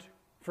and,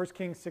 1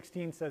 Kings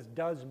 16 says,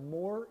 does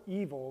more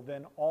evil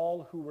than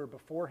all who were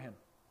before him.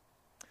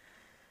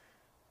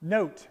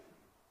 Note,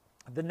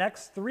 the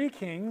next 3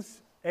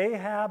 kings,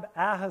 Ahab,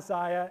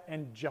 Ahaziah,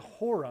 and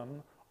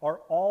Jehoram, are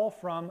all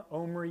from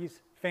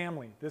Omri's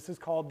family. This is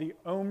called the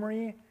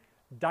Omri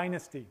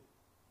dynasty.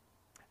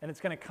 And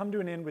it's going to come to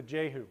an end with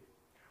Jehu.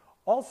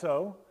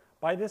 Also,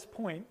 by this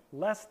point,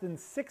 less than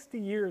 60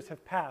 years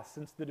have passed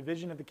since the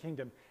division of the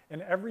kingdom,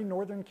 and every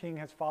northern king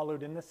has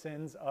followed in the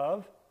sins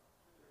of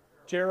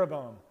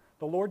Jeroboam.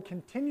 The Lord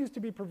continues to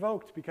be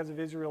provoked because of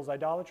Israel's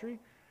idolatry.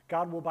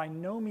 God will by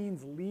no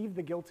means leave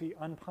the guilty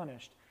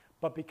unpunished,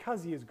 but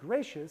because he is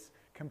gracious,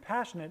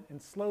 compassionate,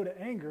 and slow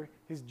to anger,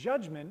 his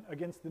judgment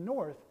against the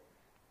north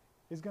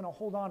is going to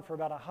hold on for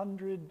about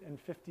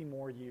 150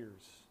 more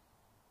years.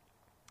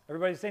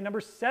 Everybody say number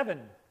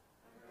 7.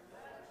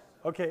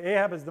 Okay,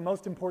 Ahab is the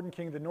most important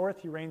king of the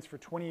north. He reigns for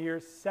 20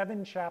 years.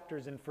 7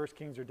 chapters in 1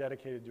 Kings are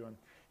dedicated to him.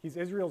 He's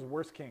Israel's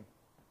worst king.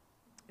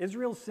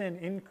 Israel's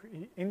sin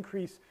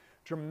increased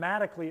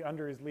dramatically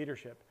under his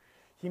leadership.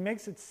 He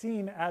makes it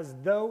seem as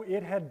though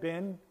it had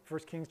been, 1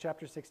 Kings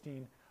chapter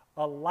 16,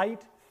 a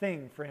light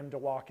thing for him to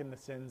walk in the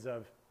sins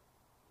of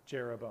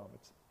Jeroboam.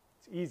 It's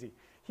easy.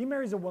 He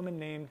marries a woman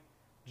named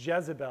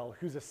Jezebel,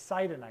 who's a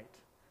Sidonite.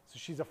 So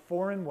she's a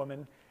foreign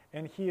woman,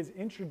 and he is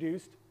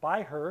introduced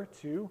by her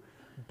to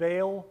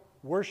Baal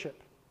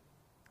worship,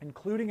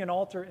 including an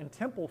altar and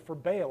temple for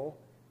Baal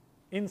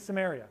in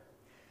Samaria.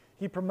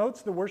 He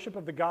promotes the worship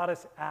of the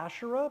goddess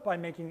Asherah by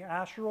making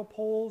Asherah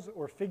poles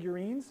or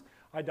figurines,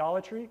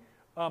 idolatry.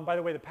 By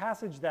the way, the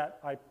passage that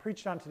I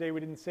preached on today, we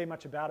didn't say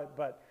much about it,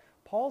 but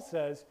Paul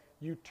says,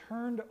 you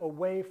turned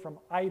away from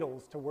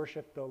idols to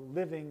worship the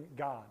living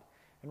God.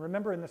 And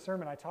remember in the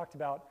sermon I talked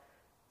about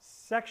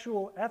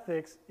sexual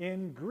ethics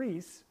in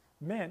Greece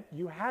meant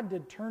you had to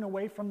turn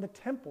away from the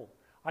temple.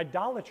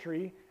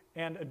 Idolatry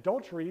and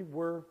adultery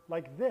were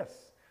like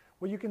this.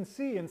 Well, you can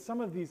see in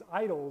some of these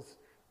idols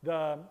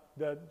the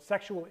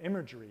sexual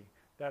imagery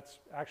that's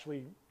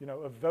actually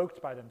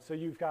evoked by them. So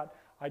you've got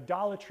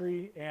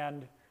idolatry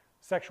and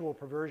sexual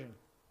perversion.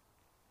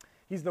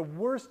 He's the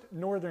worst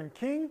northern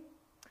king.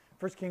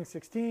 1 Kings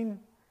 16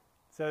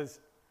 says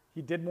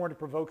he did more to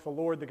provoke the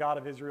Lord, the God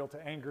of Israel,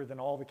 to anger than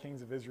all the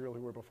kings of Israel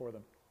who were before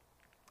them.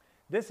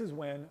 This is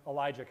when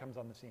Elijah comes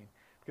on the scene,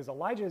 because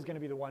Elijah is going to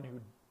be the one who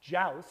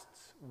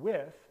jousts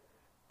with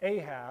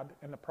Ahab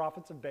and the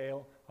prophets of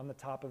Baal on the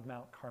top of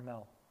Mount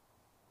Carmel.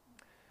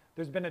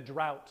 There's been a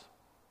drought,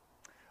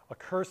 a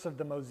curse of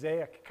the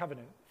Mosaic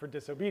covenant for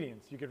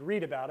disobedience. You could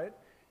read about it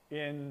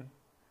in,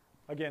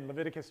 again,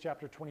 Leviticus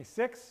chapter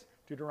 26,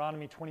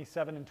 Deuteronomy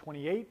 27 and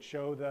 28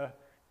 show the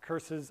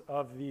curses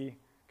of the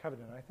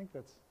covenant. I think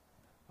that's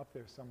up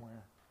there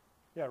somewhere.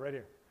 Yeah, right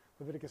here.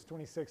 Leviticus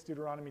 26,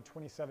 Deuteronomy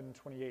 27 and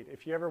 28.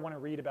 If you ever want to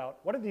read about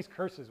what are these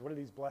curses, what are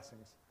these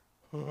blessings,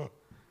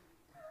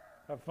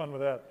 have fun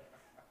with that.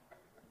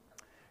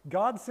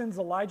 God sends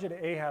Elijah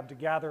to Ahab to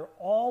gather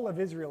all of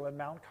Israel at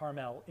Mount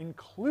Carmel,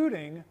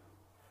 including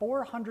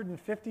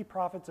 450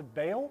 prophets of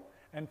Baal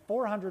and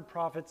 400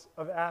 prophets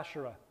of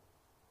Asherah.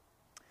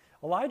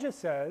 Elijah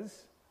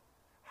says,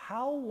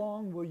 how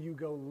long will you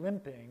go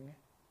limping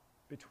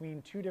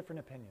between two different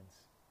opinions?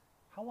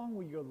 How long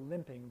will you go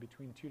limping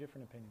between two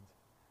different opinions?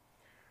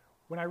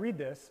 When I read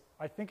this,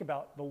 I think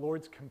about the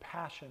Lord's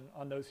compassion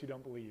on those who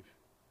don't believe.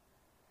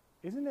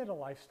 Isn't it a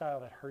lifestyle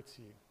that hurts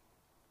you?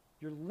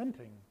 You're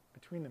limping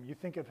between them. You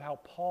think of how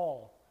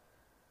Paul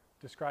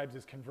describes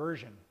his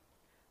conversion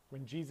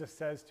when Jesus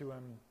says to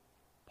him,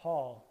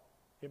 Paul,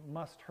 it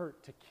must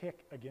hurt to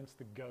kick against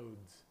the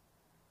goads.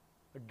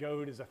 A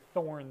goad is a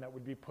thorn that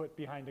would be put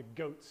behind a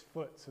goat's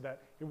foot so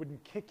that it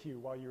wouldn't kick you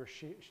while you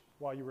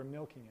were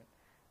milking it.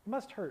 It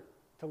must hurt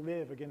to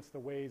live against the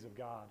ways of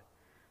God.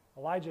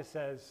 Elijah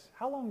says,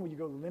 how long will you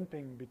go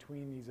limping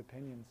between these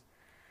opinions?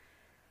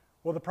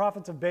 Well, the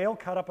prophets of Baal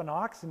cut up an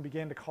ox and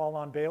began to call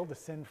on Baal to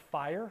send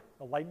fire,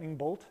 a lightning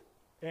bolt,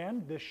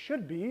 and this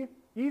should be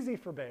easy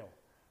for Baal.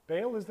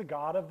 Baal is the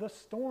god of the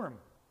storm.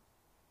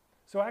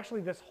 So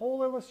actually this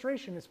whole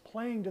illustration is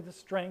playing to the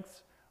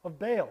strengths of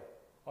Baal.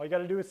 All you got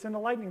to do is send a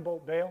lightning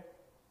bolt, Baal.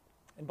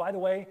 And by the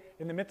way,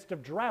 in the midst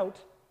of drought,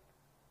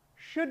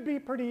 should be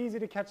pretty easy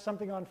to catch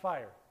something on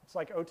fire. It's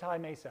like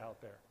Otay Mesa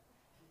out there.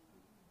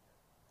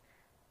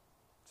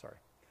 Sorry.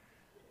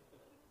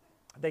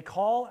 They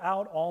call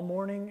out all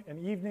morning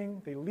and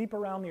evening. They leap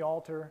around the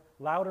altar,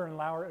 louder and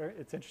louder.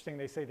 It's interesting,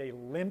 they say they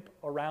limp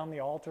around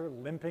the altar,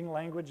 limping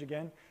language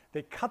again.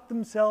 They cut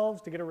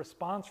themselves to get a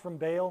response from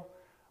Baal.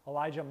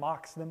 Elijah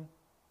mocks them.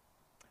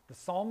 The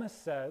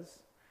psalmist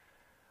says,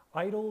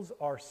 idols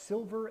are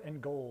silver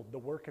and gold, the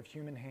work of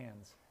human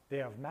hands. They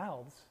have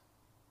mouths,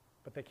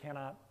 but they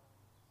cannot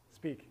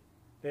speak.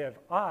 They have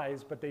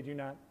eyes, but they do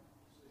not.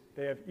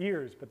 They have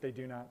ears, but they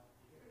do not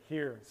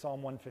hear.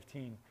 Psalm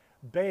 115.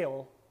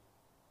 Baal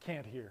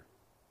can't hear.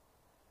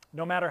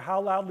 No matter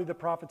how loudly the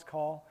prophets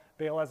call,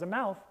 Baal has a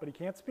mouth, but he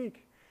can't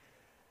speak.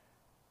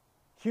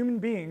 Human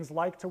beings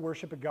like to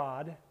worship a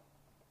god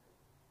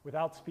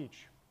without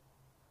speech.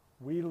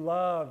 We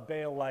love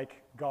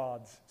Baal-like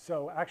gods.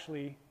 So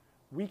actually,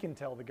 we can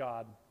tell the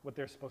god what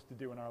they're supposed to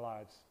do in our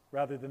lives,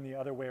 rather than the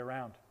other way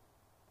around.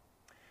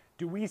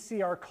 Do we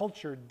see our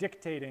culture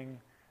dictating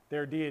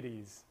their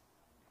deities?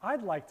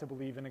 I'd like to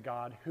believe in a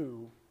God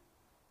who ...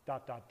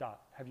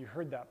 Have you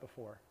heard that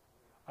before?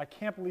 I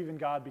can't believe in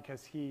God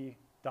because he ...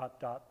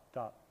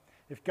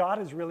 If God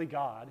is really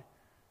God,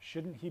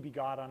 shouldn't he be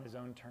God on his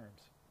own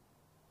terms?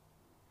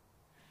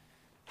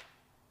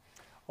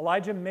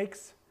 Elijah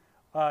makes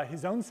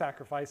his own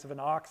sacrifice of an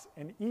ox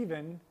and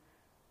even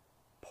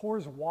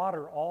pours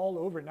water all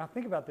over it. Now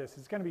think about this.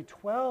 It's going to be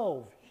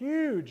 12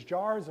 huge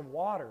jars of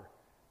water.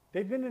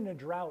 They've been in a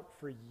drought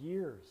for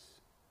years.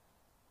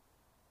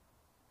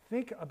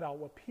 Think about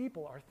what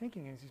people are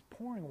thinking as he's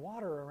pouring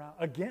water around.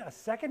 Again, a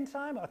second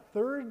time, a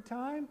third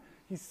time,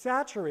 he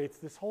saturates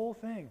this whole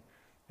thing.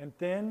 And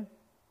then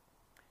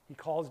he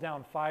calls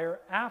down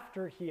fire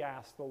after he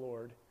asks the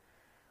Lord,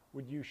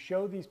 would you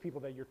show these people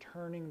that you're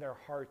turning their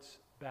hearts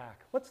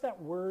back? What's that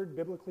word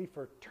biblically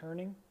for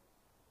turning?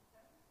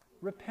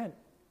 Repent.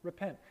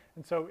 Repent.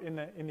 And so in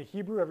the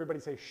Hebrew, everybody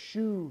say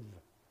shuv.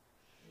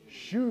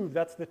 Shuv,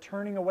 that's the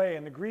turning away.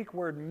 And the Greek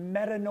word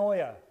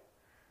metanoia.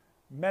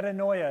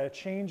 Metanoia, a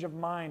change of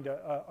mind,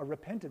 a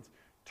repentance.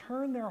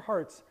 Turn their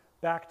hearts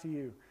back to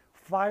you.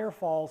 Fire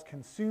falls,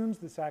 consumes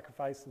the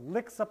sacrifice,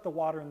 licks up the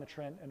water in the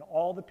Trent, and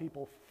all the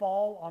people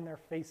fall on their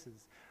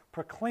faces,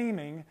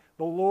 proclaiming,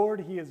 "The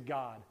Lord, he is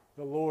God.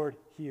 The Lord,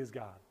 he is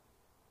God."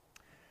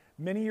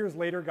 Many years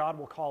later, God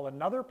will call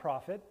another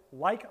prophet,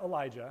 like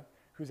Elijah,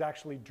 who's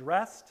actually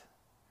dressed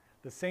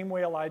the same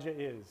way Elijah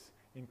is,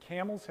 in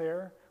camel's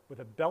hair, with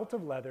a belt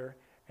of leather,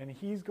 and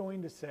he's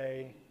going to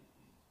say,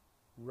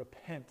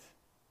 "Repent.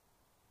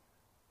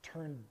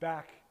 Turn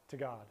back to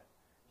God."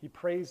 He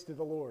prays to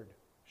the Lord.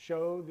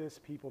 Show this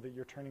people that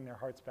you're turning their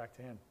hearts back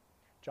to him.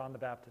 John the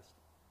Baptist.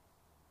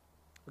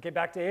 Okay,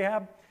 back to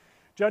Ahab.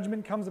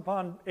 Judgment comes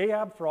upon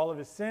Ahab for all of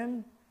his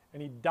sin,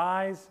 and he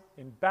dies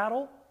in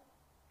battle.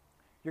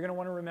 You're going to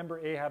want to remember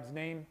Ahab's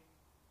name.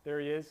 There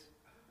he is.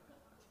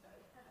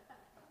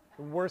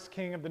 The worst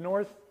king of the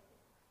north,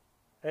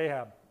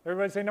 Ahab.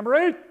 Everybody say number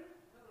 8.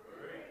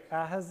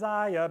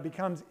 Ahaziah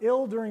becomes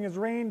ill during his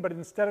reign, but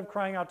instead of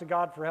crying out to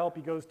God for help,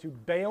 he goes to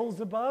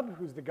Beelzebub,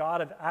 who's the god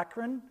of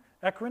Ekron.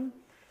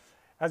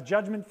 As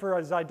judgment for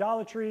his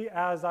idolatry,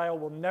 Ahaziah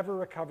will never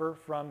recover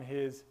from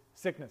his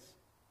sickness.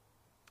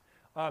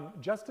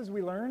 Just as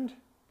we learned,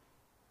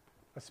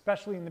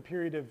 especially in the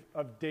period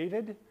of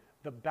David,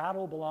 the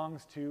battle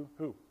belongs to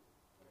who?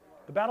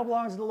 The battle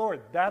belongs to the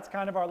Lord. That's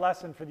kind of our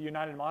lesson for the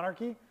United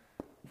Monarchy.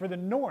 For the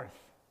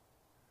north,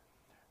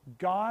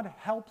 God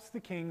helps the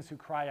kings who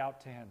cry out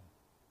to him,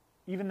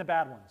 even the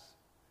bad ones.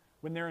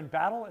 When they're in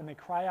battle and they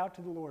cry out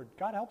to the Lord,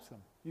 God helps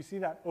them. You see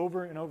that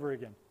over and over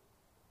again.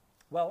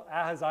 Well,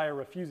 Ahaziah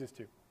refuses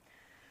to.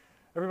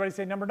 Everybody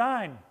say number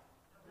 9.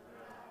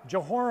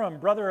 Jehoram,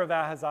 brother of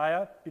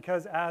Ahaziah,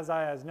 because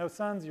Ahaziah has no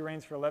sons, he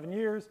reigns for 11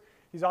 years.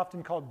 He's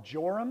often called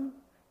Joram.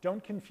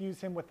 Don't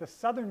confuse him with the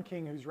southern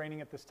king who's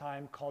reigning at this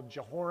time, called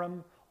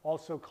Jehoram,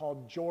 also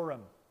called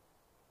Joram.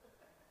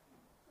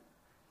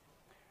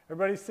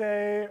 Everybody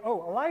say,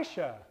 oh,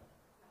 Elisha.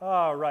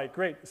 All right,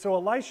 great. So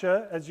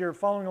Elisha, as you're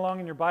following along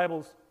in your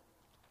Bibles,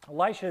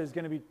 Elisha is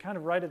going to be kind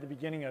of right at the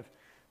beginning of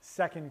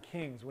 2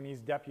 Kings when he's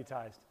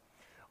deputized.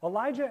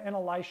 Elijah and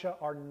Elisha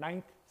are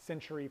 9th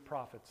century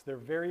prophets. They're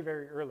very,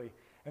 very early,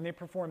 and they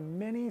perform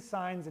many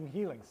signs and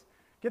healings.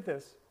 Get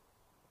this.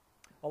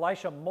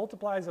 Elisha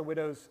multiplies a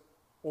widow's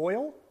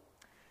oil,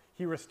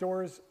 he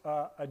restores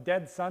a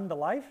dead son to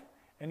life,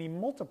 and he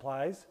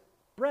multiplies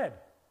bread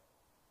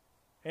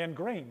and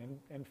grain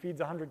and feeds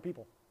 100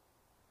 people.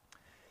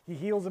 He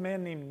heals a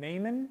man named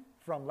Naaman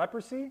from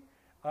leprosy.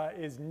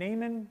 Is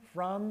Naaman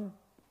from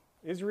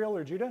Israel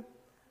or Judah?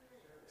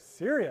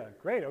 Syria.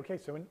 Great. Okay,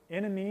 so an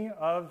enemy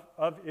of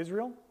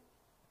Israel.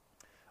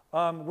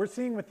 We're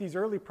seeing with these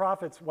early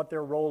prophets what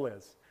their role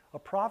is. A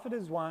prophet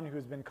is one who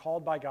has been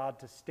called by God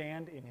to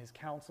stand in his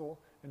counsel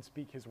and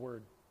speak his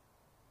word.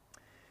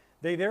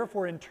 They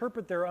therefore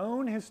interpret their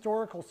own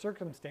historical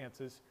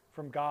circumstances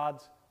from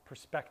God's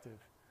perspective.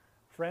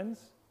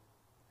 Friends,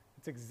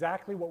 it's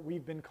exactly what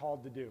we've been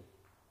called to do.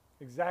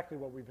 Exactly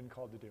what we've been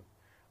called to do.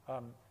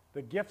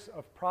 The gifts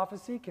of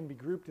prophecy can be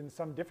grouped in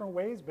some different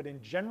ways, but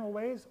in general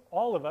ways,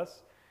 all of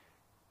us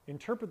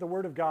interpret the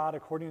word of God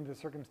according to the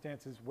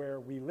circumstances where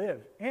we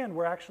live. And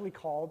we're actually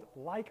called,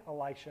 like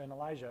Elisha and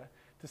Elijah,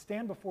 to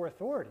stand before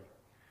authority.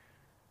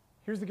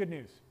 Here's the good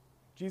news.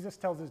 Jesus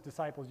tells his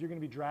disciples, you're going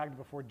to be dragged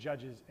before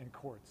judges and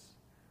courts.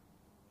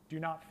 Do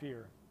not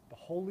fear. The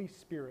Holy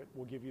Spirit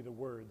will give you the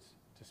words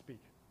to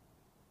speak.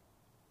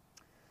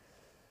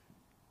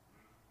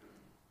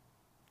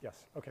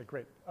 Yes, okay,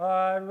 great.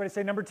 Everybody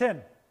say number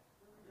 10.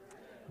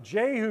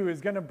 Jehu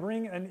is going to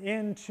bring an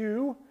end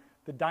to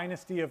the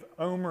dynasty of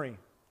Omri.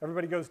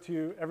 Everybody go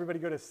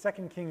to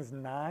 2 Kings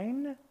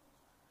 9.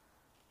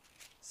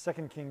 2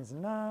 Kings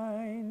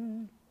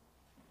 9.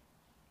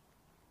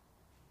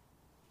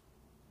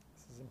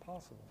 This is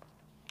impossible.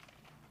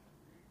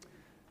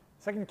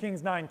 2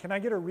 Kings 9. Can I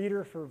get a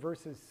reader for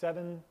verses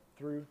 7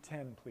 through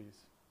 10,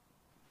 please?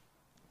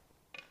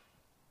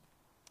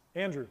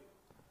 Andrew.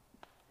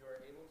 You are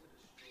able to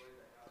destroy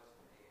the house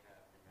of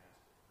Ahab, your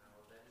master. And I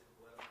will avenge the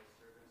blood of my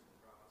servants and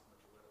prophets and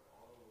the blood of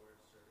all the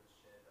Lord's servants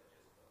shed by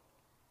Jezebel.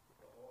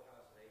 The whole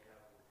house of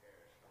Ahab will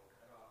perish. I will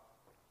cut off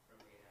from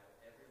Ahab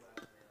every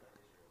last man of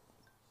Israel,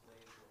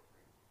 slave or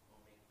free. I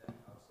will make the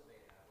house of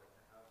Ahab like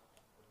the house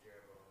of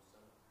Jeroboam,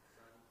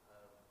 son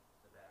of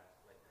Nebat,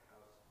 like the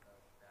house of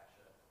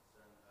Baasha,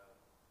 son of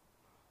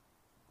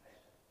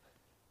Ahishab.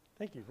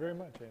 Thank you very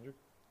much, Andrew.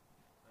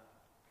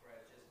 For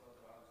as Jezebel's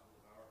daughters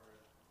will devour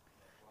her,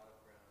 and a plot of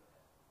ground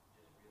at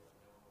Jezreel, and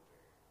no one will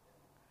bury her.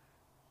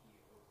 And he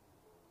opened the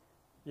door.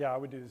 Yeah, I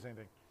would do the same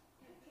thing.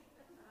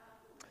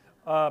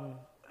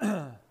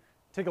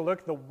 Take a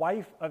look. The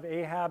wife of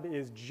Ahab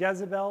is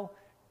Jezebel,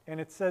 and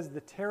it says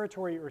the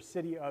territory or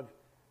city of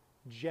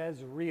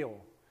Jezreel.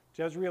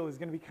 Jezreel is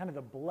going to be kind of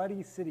the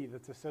bloody city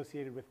that's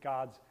associated with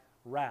God's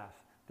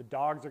wrath. The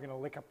dogs are going to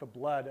lick up the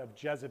blood of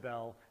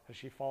Jezebel as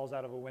she falls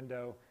out of a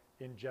window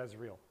in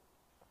Jezreel.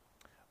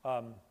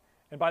 And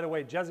by the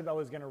way, Jezebel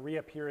is going to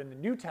reappear in the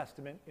New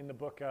Testament in the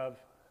book of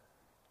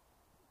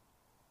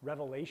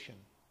Revelation,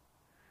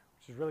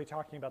 which is really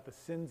talking about the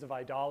sins of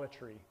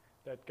idolatry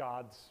that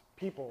God's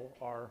people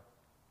are,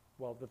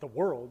 well, that the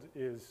world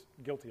is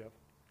guilty of.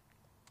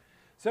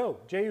 So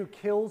Jehu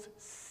kills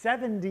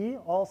 70,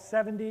 all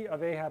 70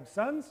 of Ahab's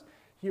sons.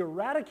 He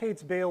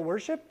eradicates Baal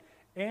worship,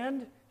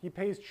 and he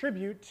pays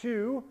tribute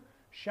to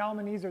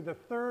Shalmaneser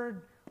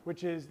III,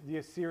 which is the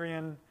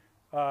Assyrian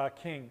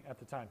king at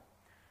the time.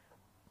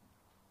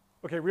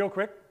 Okay, real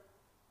quick.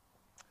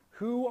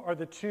 Who are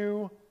the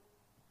two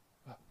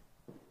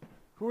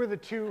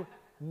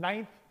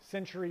 9th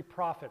century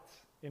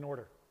prophets in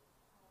order?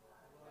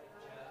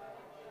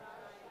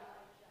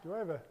 Do I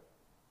have a...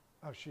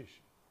 Oh, sheesh.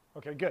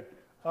 Okay, good.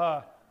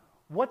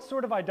 What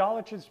sort of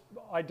idolatrous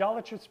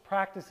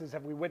practices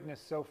have we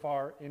witnessed so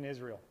far in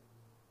Israel?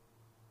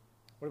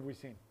 What have we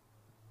seen?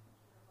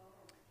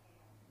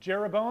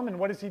 Jeroboam, and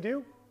what does he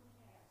do?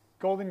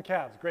 Golden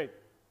calves, great.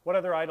 What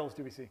other idols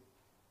do we see?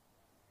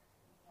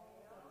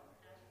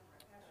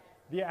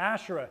 The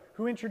Asherah.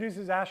 Who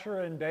introduces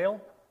Asherah and Baal?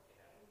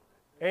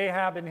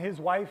 Ahab and his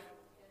wife.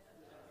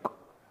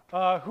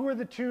 Who are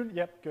the two?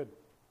 Yep, good.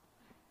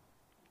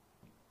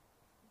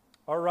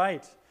 All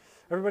right.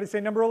 Everybody say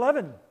number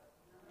 11.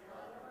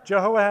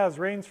 Jehoahaz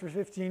reigns for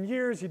 15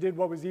 years. He did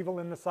what was evil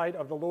in the sight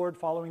of the Lord,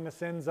 following the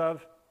sins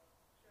of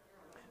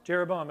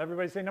Jeroboam.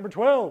 Everybody say number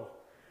 12.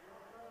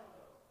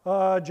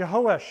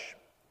 Jehoash,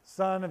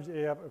 son of,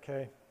 yeah,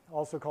 okay,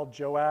 also called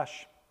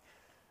Joash.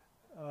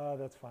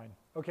 That's fine.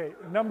 Okay,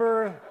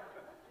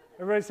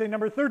 everybody say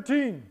number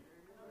 13.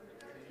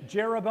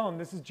 Jeroboam.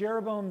 This is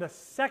Jeroboam the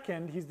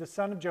second. He's the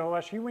son of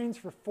Jehoash. He reigns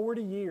for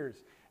 40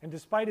 years. And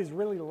despite his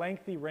really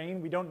lengthy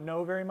reign, we don't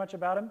know very much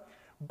about him.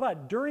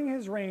 But during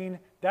his reign,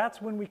 that's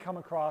when we come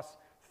across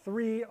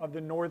 3 of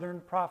the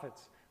northern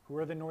prophets. Who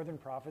are the northern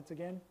prophets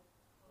again?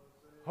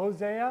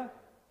 Hosea,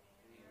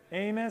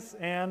 Amos,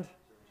 and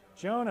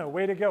Jonah.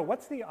 Way to go.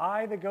 What's the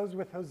I that goes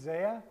with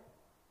Hosea?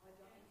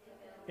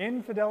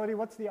 Infidelity.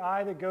 What's the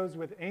I that goes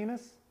with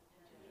Amos?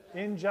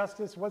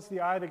 Injustice. What's the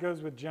I that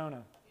goes with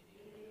Jonah?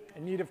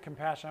 In need of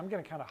compassion. I'm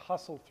going to kind of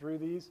hustle through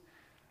these.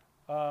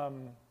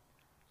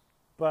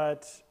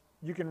 But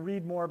you can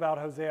read more about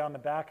Hosea on the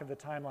back of the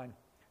timeline.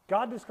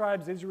 God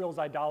describes Israel's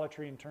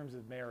idolatry in terms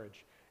of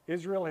marriage.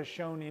 Israel has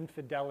shown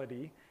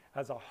infidelity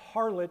as a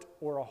harlot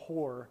or a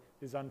whore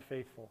is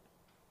unfaithful.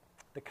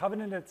 The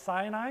covenant at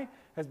Sinai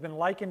has been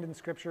likened in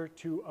Scripture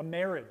to a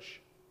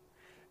marriage.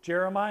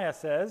 Jeremiah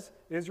says,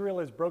 Israel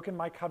has broken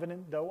my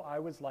covenant, though I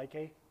was like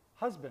a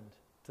husband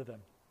to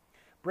them.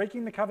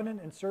 Breaking the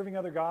covenant and serving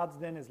other gods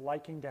then is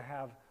liking to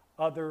have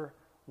other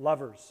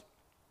lovers.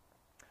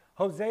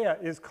 Hosea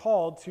is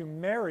called to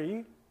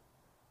marry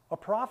a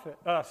prophet,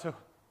 a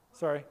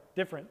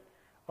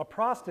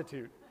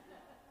prostitute,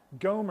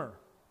 Gomer.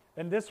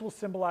 And this will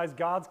symbolize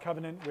God's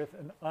covenant with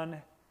an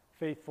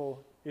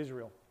unfaithful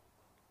Israel.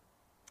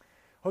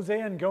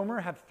 Hosea and Gomer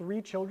have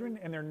 3 children,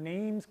 and their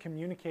names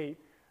communicate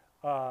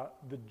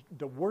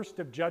the worst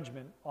of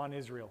judgment on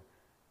Israel.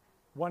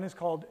 One is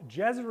called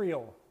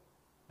Jezreel,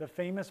 the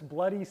famous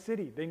bloody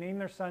city. They name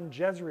their son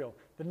Jezreel.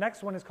 The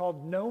next one is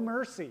called No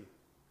Mercy.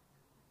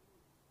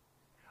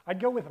 I'd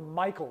go with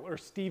Michael or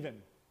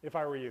Stephen if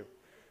I were you.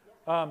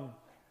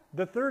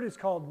 The third is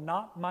called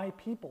Not My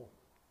People,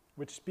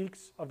 which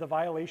speaks of the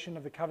violation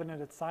of the covenant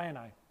at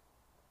Sinai.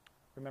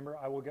 Remember,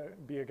 I will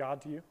be a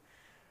God to you.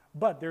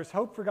 But there's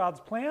hope for God's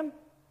plan.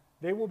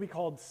 They will be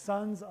called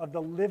sons of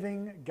the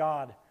living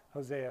God,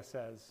 Hosea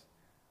says.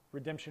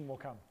 Redemption will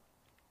come.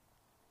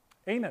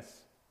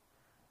 Amos.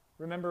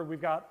 Remember,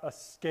 we've got a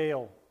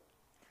scale.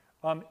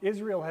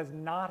 Israel has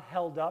not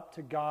held up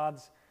to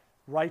God's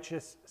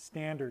righteous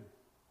standard.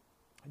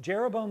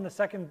 Jeroboam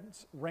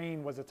II's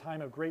reign was a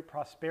time of great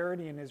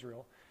prosperity in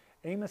Israel.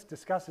 Amos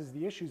discusses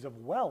the issues of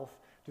wealth,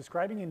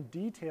 describing in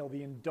detail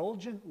the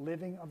indulgent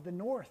living of the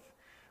north.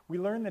 We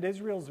learn that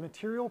Israel's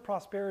material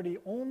prosperity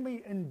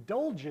only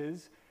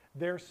indulges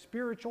their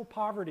spiritual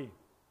poverty.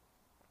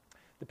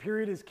 The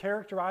period is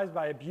characterized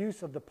by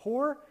abuse of the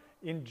poor,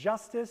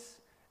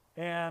 injustice,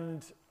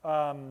 and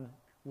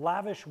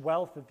lavish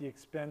wealth at the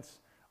expense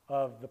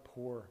of the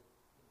poor.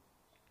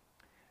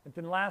 And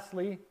then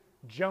lastly,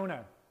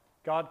 Jonah.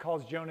 God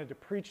calls Jonah to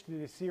preach to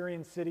the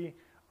Assyrian city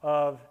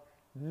of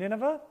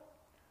Nineveh.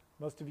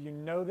 Most of you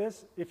know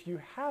this. If you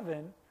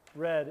haven't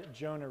read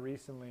Jonah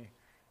recently,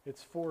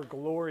 it's 4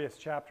 glorious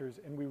chapters,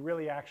 and we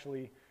really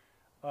actually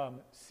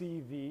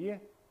see the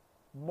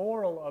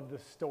moral of the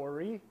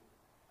story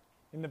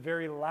in the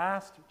very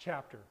last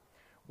chapter,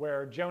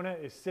 where Jonah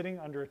is sitting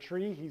under a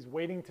tree. He's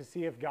waiting to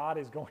see if God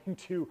is going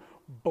to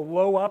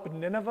blow up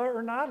Nineveh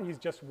or not. He's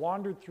just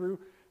wandered through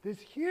this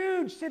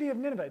huge city of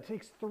Nineveh. It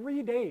takes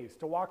 3 days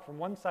to walk from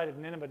one side of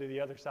Nineveh to the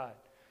other side.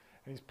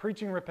 And he's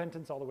preaching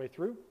repentance all the way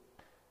through.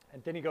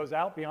 And then he goes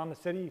out beyond the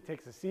city, he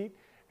takes a seat,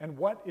 and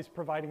what is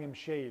providing him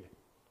shade?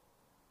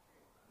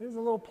 There's a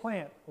little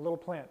plant.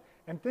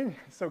 And then,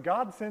 so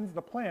God sends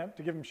the plant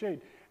to give him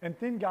shade. And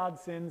then God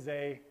sends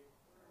a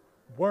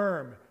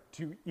worm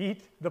to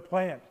eat the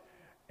plant.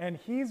 And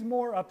he's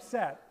more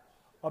upset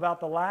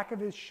about the lack of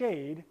his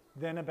shade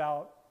than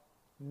about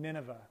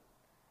Nineveh.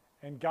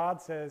 And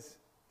God says,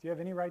 do you have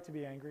any right to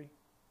be angry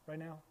right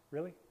now?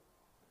 Really?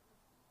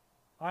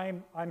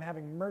 I'm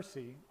having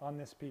mercy on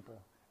this people.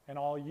 and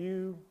all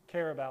you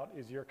care about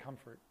is your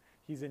comfort.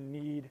 He's in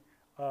need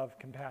of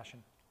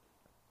compassion.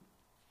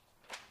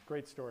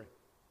 Great story.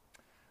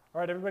 All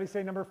right, everybody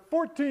say number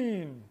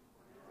 14.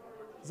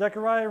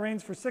 Zechariah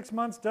reigns for 6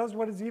 months, does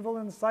what is evil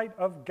in the sight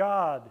of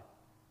God.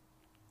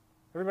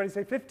 Everybody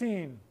say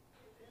 15.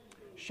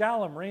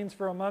 Shallum reigns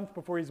for a month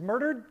before he's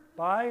murdered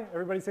by,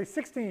 everybody say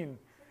 16.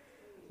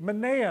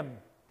 Menahem.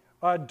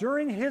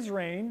 During his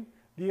reign,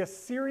 the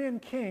Assyrian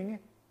king,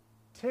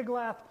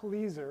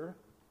 Tiglath-Pileser,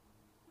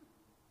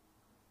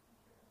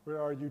 where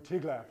are you,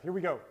 Tiglath? Here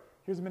we go.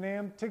 Here's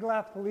Menahem.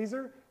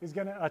 Tiglath-Pileser is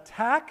going to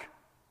attack.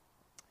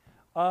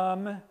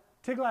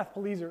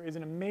 Tiglath-Pileser is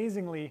an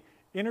amazingly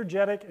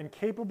energetic and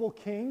capable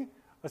king,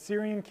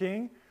 Assyrian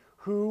king,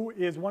 who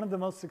is one of the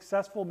most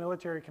successful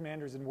military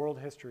commanders in world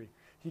history.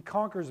 He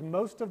conquers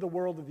most of the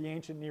world of the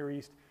ancient Near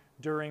East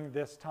during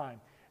this time.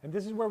 And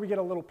this is where we get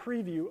a little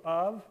preview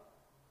of,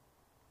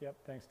 yep,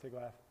 thanks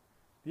Tiglath,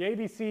 the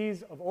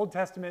ABCs of Old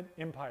Testament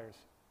empires.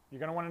 You're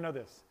going to want to know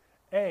this.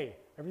 A,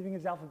 everything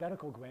is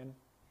alphabetical, Gwen.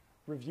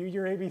 Review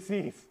your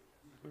ABCs.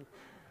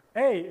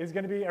 A is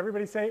going to be,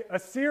 everybody say,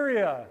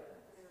 Assyria.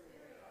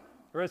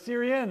 Or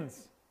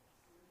Assyrians.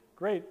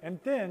 Great. And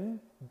then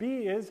B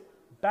is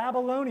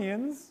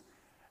Babylonians.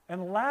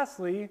 And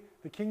lastly,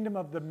 the kingdom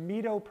of the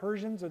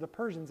Medo-Persians or the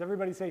Persians.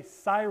 Everybody say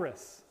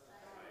Cyrus.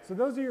 So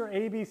those are your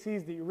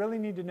ABCs that you really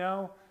need to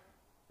know.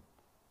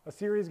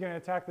 Assyria is going to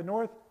attack the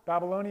north.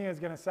 Babylonia is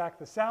going to sack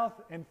the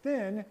south. And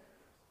then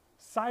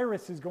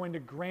Cyrus is going to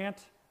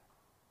grant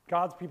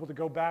God's people to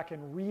go back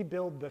and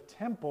rebuild the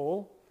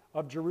temple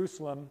of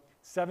Jerusalem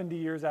 70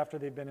 years after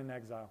they've been in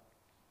exile.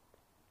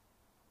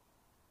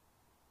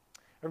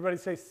 Everybody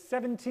say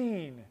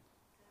 17.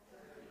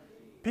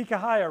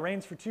 Pekahiah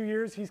reigns for 2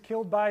 years. He's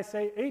killed by,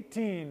 say,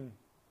 18.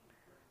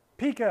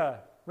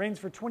 Pekah reigns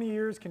for 20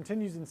 years,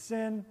 continues in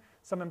sin.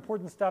 Some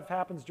important stuff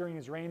happens during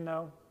his reign,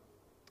 though.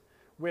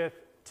 With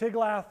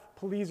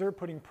Tiglath-Pileser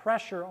putting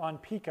pressure on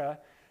Pekah,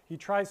 he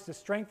tries to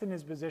strengthen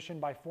his position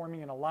by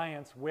forming an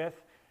alliance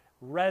with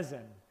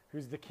Rezin,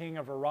 who's the king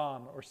of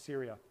Aram or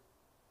Syria.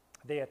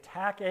 They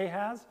attack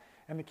Ahaz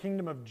and the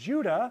kingdom of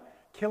Judah,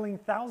 killing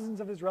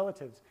thousands of his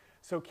relatives.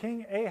 So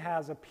King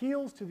Ahaz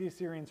appeals to the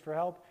Assyrians for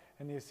help,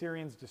 and the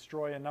Assyrians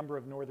destroy a number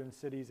of northern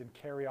cities and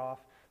carry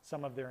off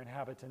some of their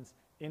inhabitants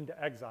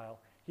into exile.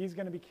 He's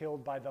going to be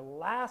killed by the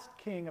last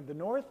king of the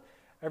north.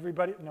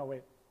 Everybody, no,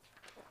 wait.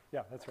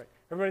 Yeah, that's right.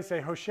 Everybody say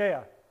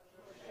Hoshea.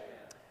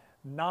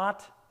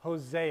 Not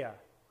Hosea.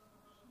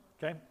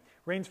 Okay?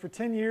 Reigns for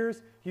 10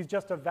 years. He's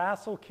just a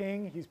vassal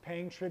king. He's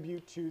paying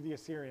tribute to the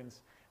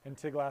Assyrians and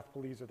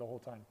Tiglath-Pileser the whole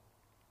time.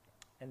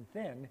 And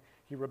then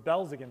he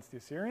rebels against the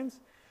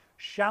Assyrians.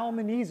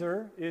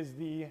 Shalmaneser is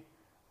the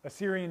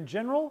Assyrian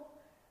general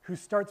who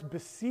starts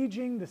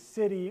besieging the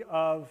city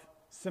of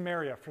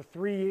Samaria for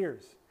 3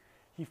 years.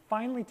 He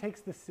finally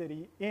takes the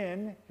city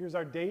in, here's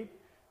our date,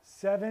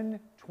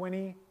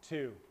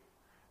 722.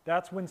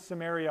 That's when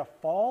Samaria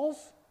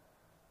falls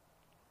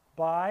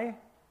by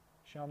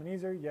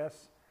Shalmaneser,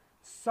 yes.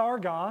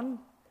 Sargon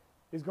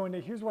is going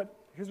to, here's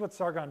what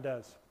Sargon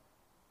does.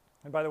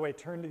 And by the way,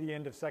 turn to the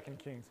end of 2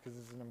 Kings because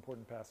this is an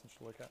important passage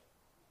to look at.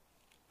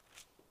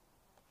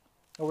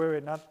 Oh,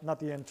 wait, not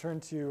the end. Turn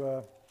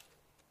to,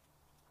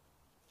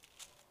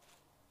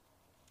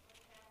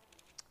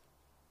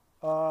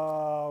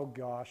 oh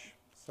gosh,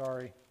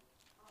 sorry.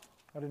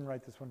 I didn't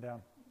write this one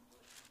down.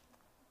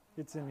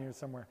 It's in here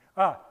somewhere.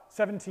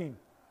 17.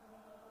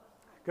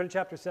 Go to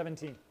chapter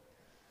 17.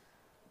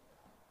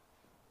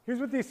 Here's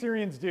what the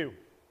Assyrians do.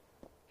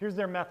 Here's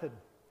their method.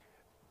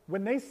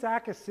 When they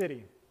sack a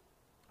city,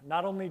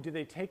 not only do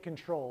they take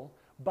control,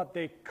 but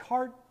they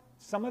cart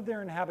some of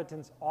their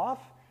inhabitants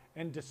off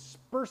and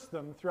disperse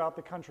them throughout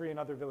the country and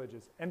other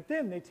villages. And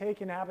then they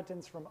take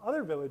inhabitants from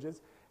other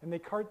villages and they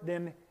cart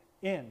them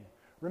in.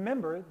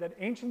 Remember that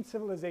ancient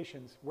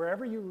civilizations,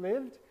 wherever you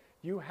lived,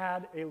 you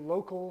had a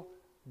local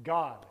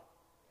god.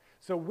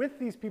 So with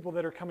these people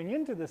that are coming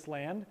into this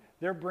land,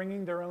 they're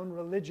bringing their own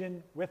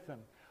religion with them.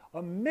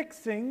 A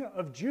mixing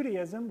of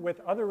Judaism with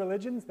other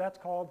religions, that's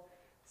called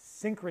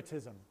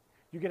syncretism.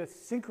 You get a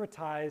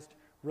syncretized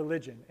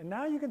religion. And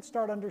now you can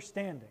start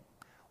understanding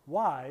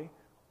why,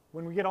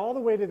 when we get all the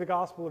way to the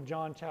Gospel of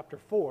John chapter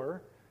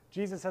 4,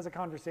 Jesus has a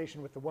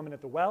conversation with the woman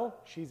at the well.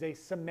 She's a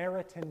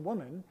Samaritan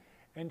woman,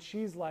 and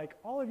she's like,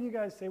 all of you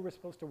guys say we're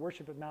supposed to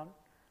worship at Mount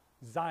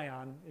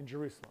Zion in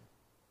Jerusalem.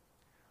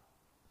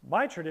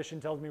 My tradition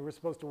tells me we're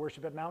supposed to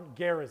worship at Mount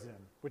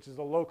Gerizim, which is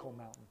a local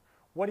mountain.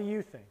 What do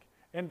you think?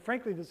 And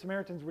frankly, the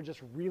Samaritans were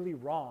just really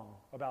wrong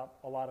about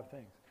a lot of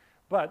things.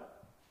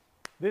 But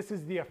this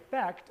is the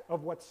effect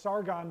of what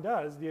Sargon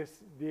does,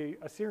 the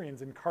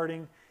Assyrians, in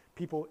carting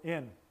people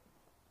in.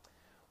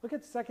 Look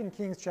at 2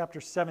 Kings chapter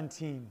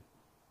 17,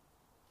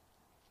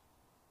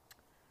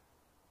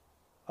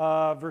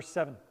 verse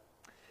 7.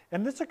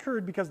 And this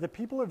occurred because the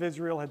people of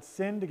Israel had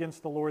sinned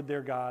against the Lord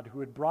their God, who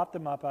had brought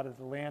them up out of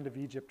the land of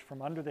Egypt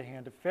from under the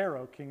hand of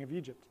Pharaoh, king of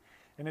Egypt,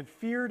 and had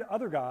feared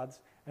other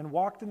gods and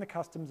walked in the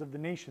customs of the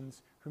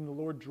nations whom the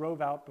Lord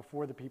drove out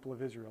before the people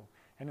of Israel,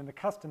 and in the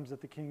customs that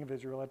the king of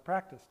Israel had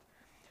practiced.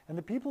 And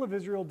the people of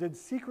Israel did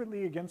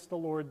secretly against the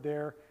Lord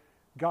their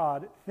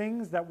God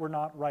things that were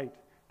not right.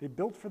 They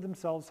built for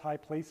themselves high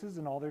places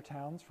in all their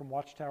towns, from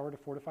watchtower to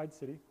fortified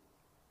city.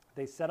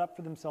 They set up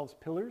for themselves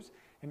pillars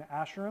in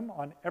Asherim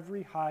on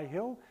every high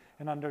hill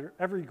and under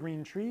every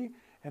green tree,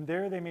 and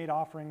there they made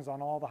offerings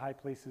on all the high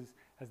places,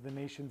 as the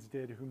nations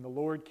did, whom the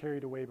Lord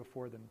carried away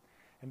before them.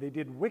 And they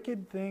did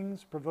wicked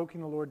things,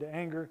 provoking the Lord to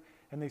anger,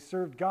 and they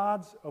served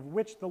gods of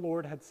which the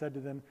Lord had said to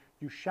them,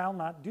 "You shall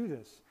not do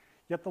this."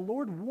 Yet the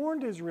Lord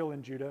warned Israel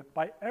and Judah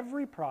by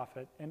every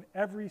prophet and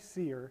every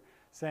seer,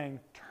 saying,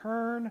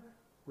 "Turn,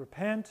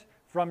 repent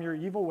from your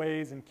evil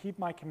ways, and keep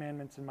my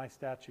commandments and my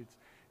statutes,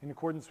 in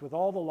accordance with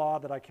all the law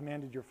that I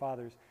commanded your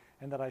fathers,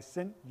 and that I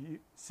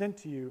sent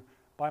to you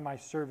by my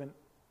servant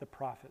the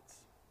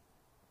prophets."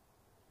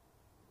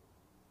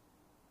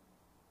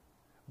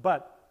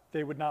 But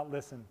they would not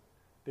listen.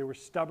 They were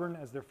stubborn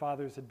as their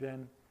fathers had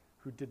been,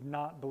 who did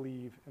not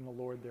believe in the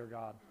Lord their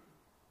God.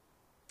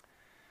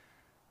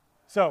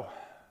 So,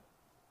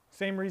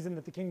 same reason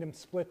that the kingdom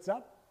splits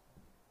up,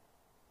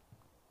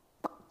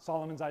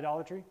 Solomon's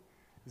idolatry,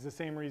 is the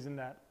same reason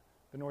that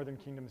the northern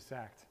kingdom is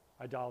sacked.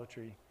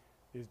 Idolatry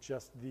is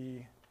just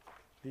the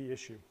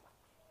issue.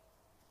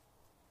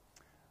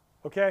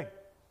 Okay.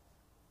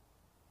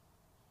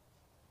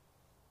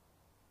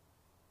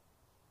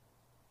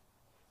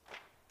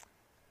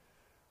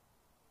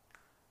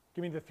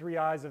 Give me the three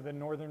eyes of the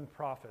northern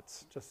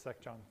prophets. Just a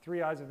sec, John.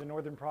 Three eyes of the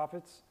northern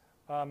prophets.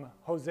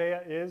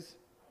 Hosea is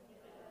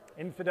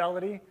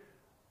infidelity.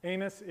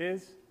 Amos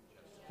is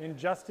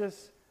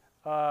injustice.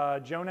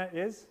 Jonah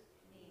is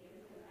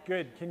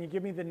good. Can you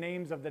give me the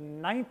names of the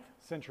 9th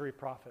century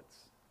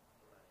prophets?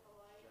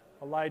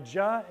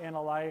 Elijah and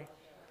Eli.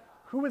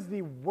 Who was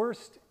the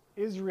worst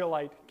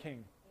Israelite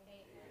king?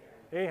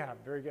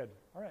 Ahab. Very good.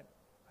 All right.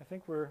 I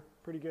think we're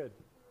pretty good.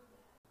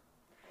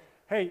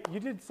 Hey, you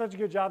did such a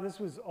good job. This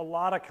was a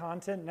lot of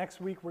content. Next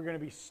week, we're going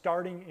to be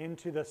starting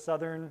into the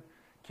southern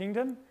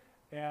kingdom.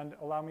 And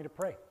allow me to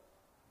pray.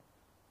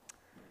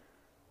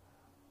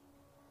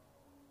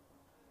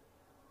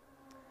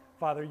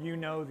 Father, you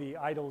know the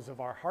idols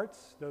of our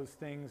hearts, those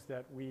things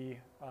that we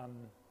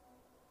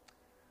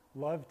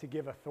love to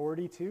give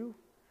authority to,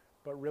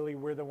 but really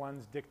we're the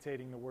ones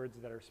dictating the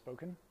words that are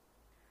spoken.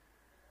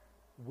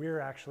 We're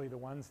actually the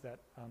ones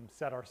that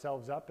set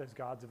ourselves up as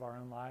gods of our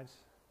own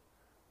lives.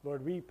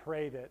 Lord, we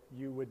pray that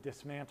you would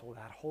dismantle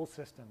that whole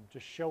system.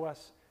 Just show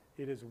us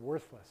it is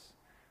worthless.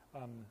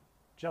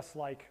 Just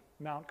like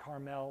Mount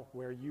Carmel,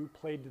 where you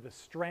played to the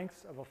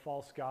strengths of a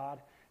false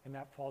god, and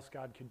that false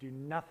god could do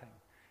nothing.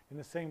 In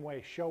the same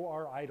way, show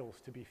our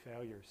idols to be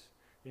failures.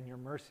 In your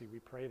mercy, we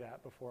pray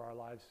that before our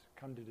lives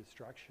come to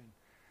destruction.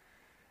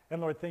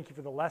 And Lord, thank you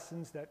for the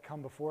lessons that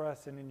come before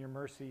us, and in your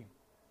mercy,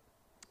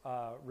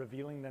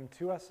 revealing them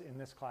to us in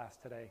this class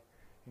today.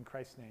 In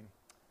Christ's name,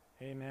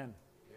 amen.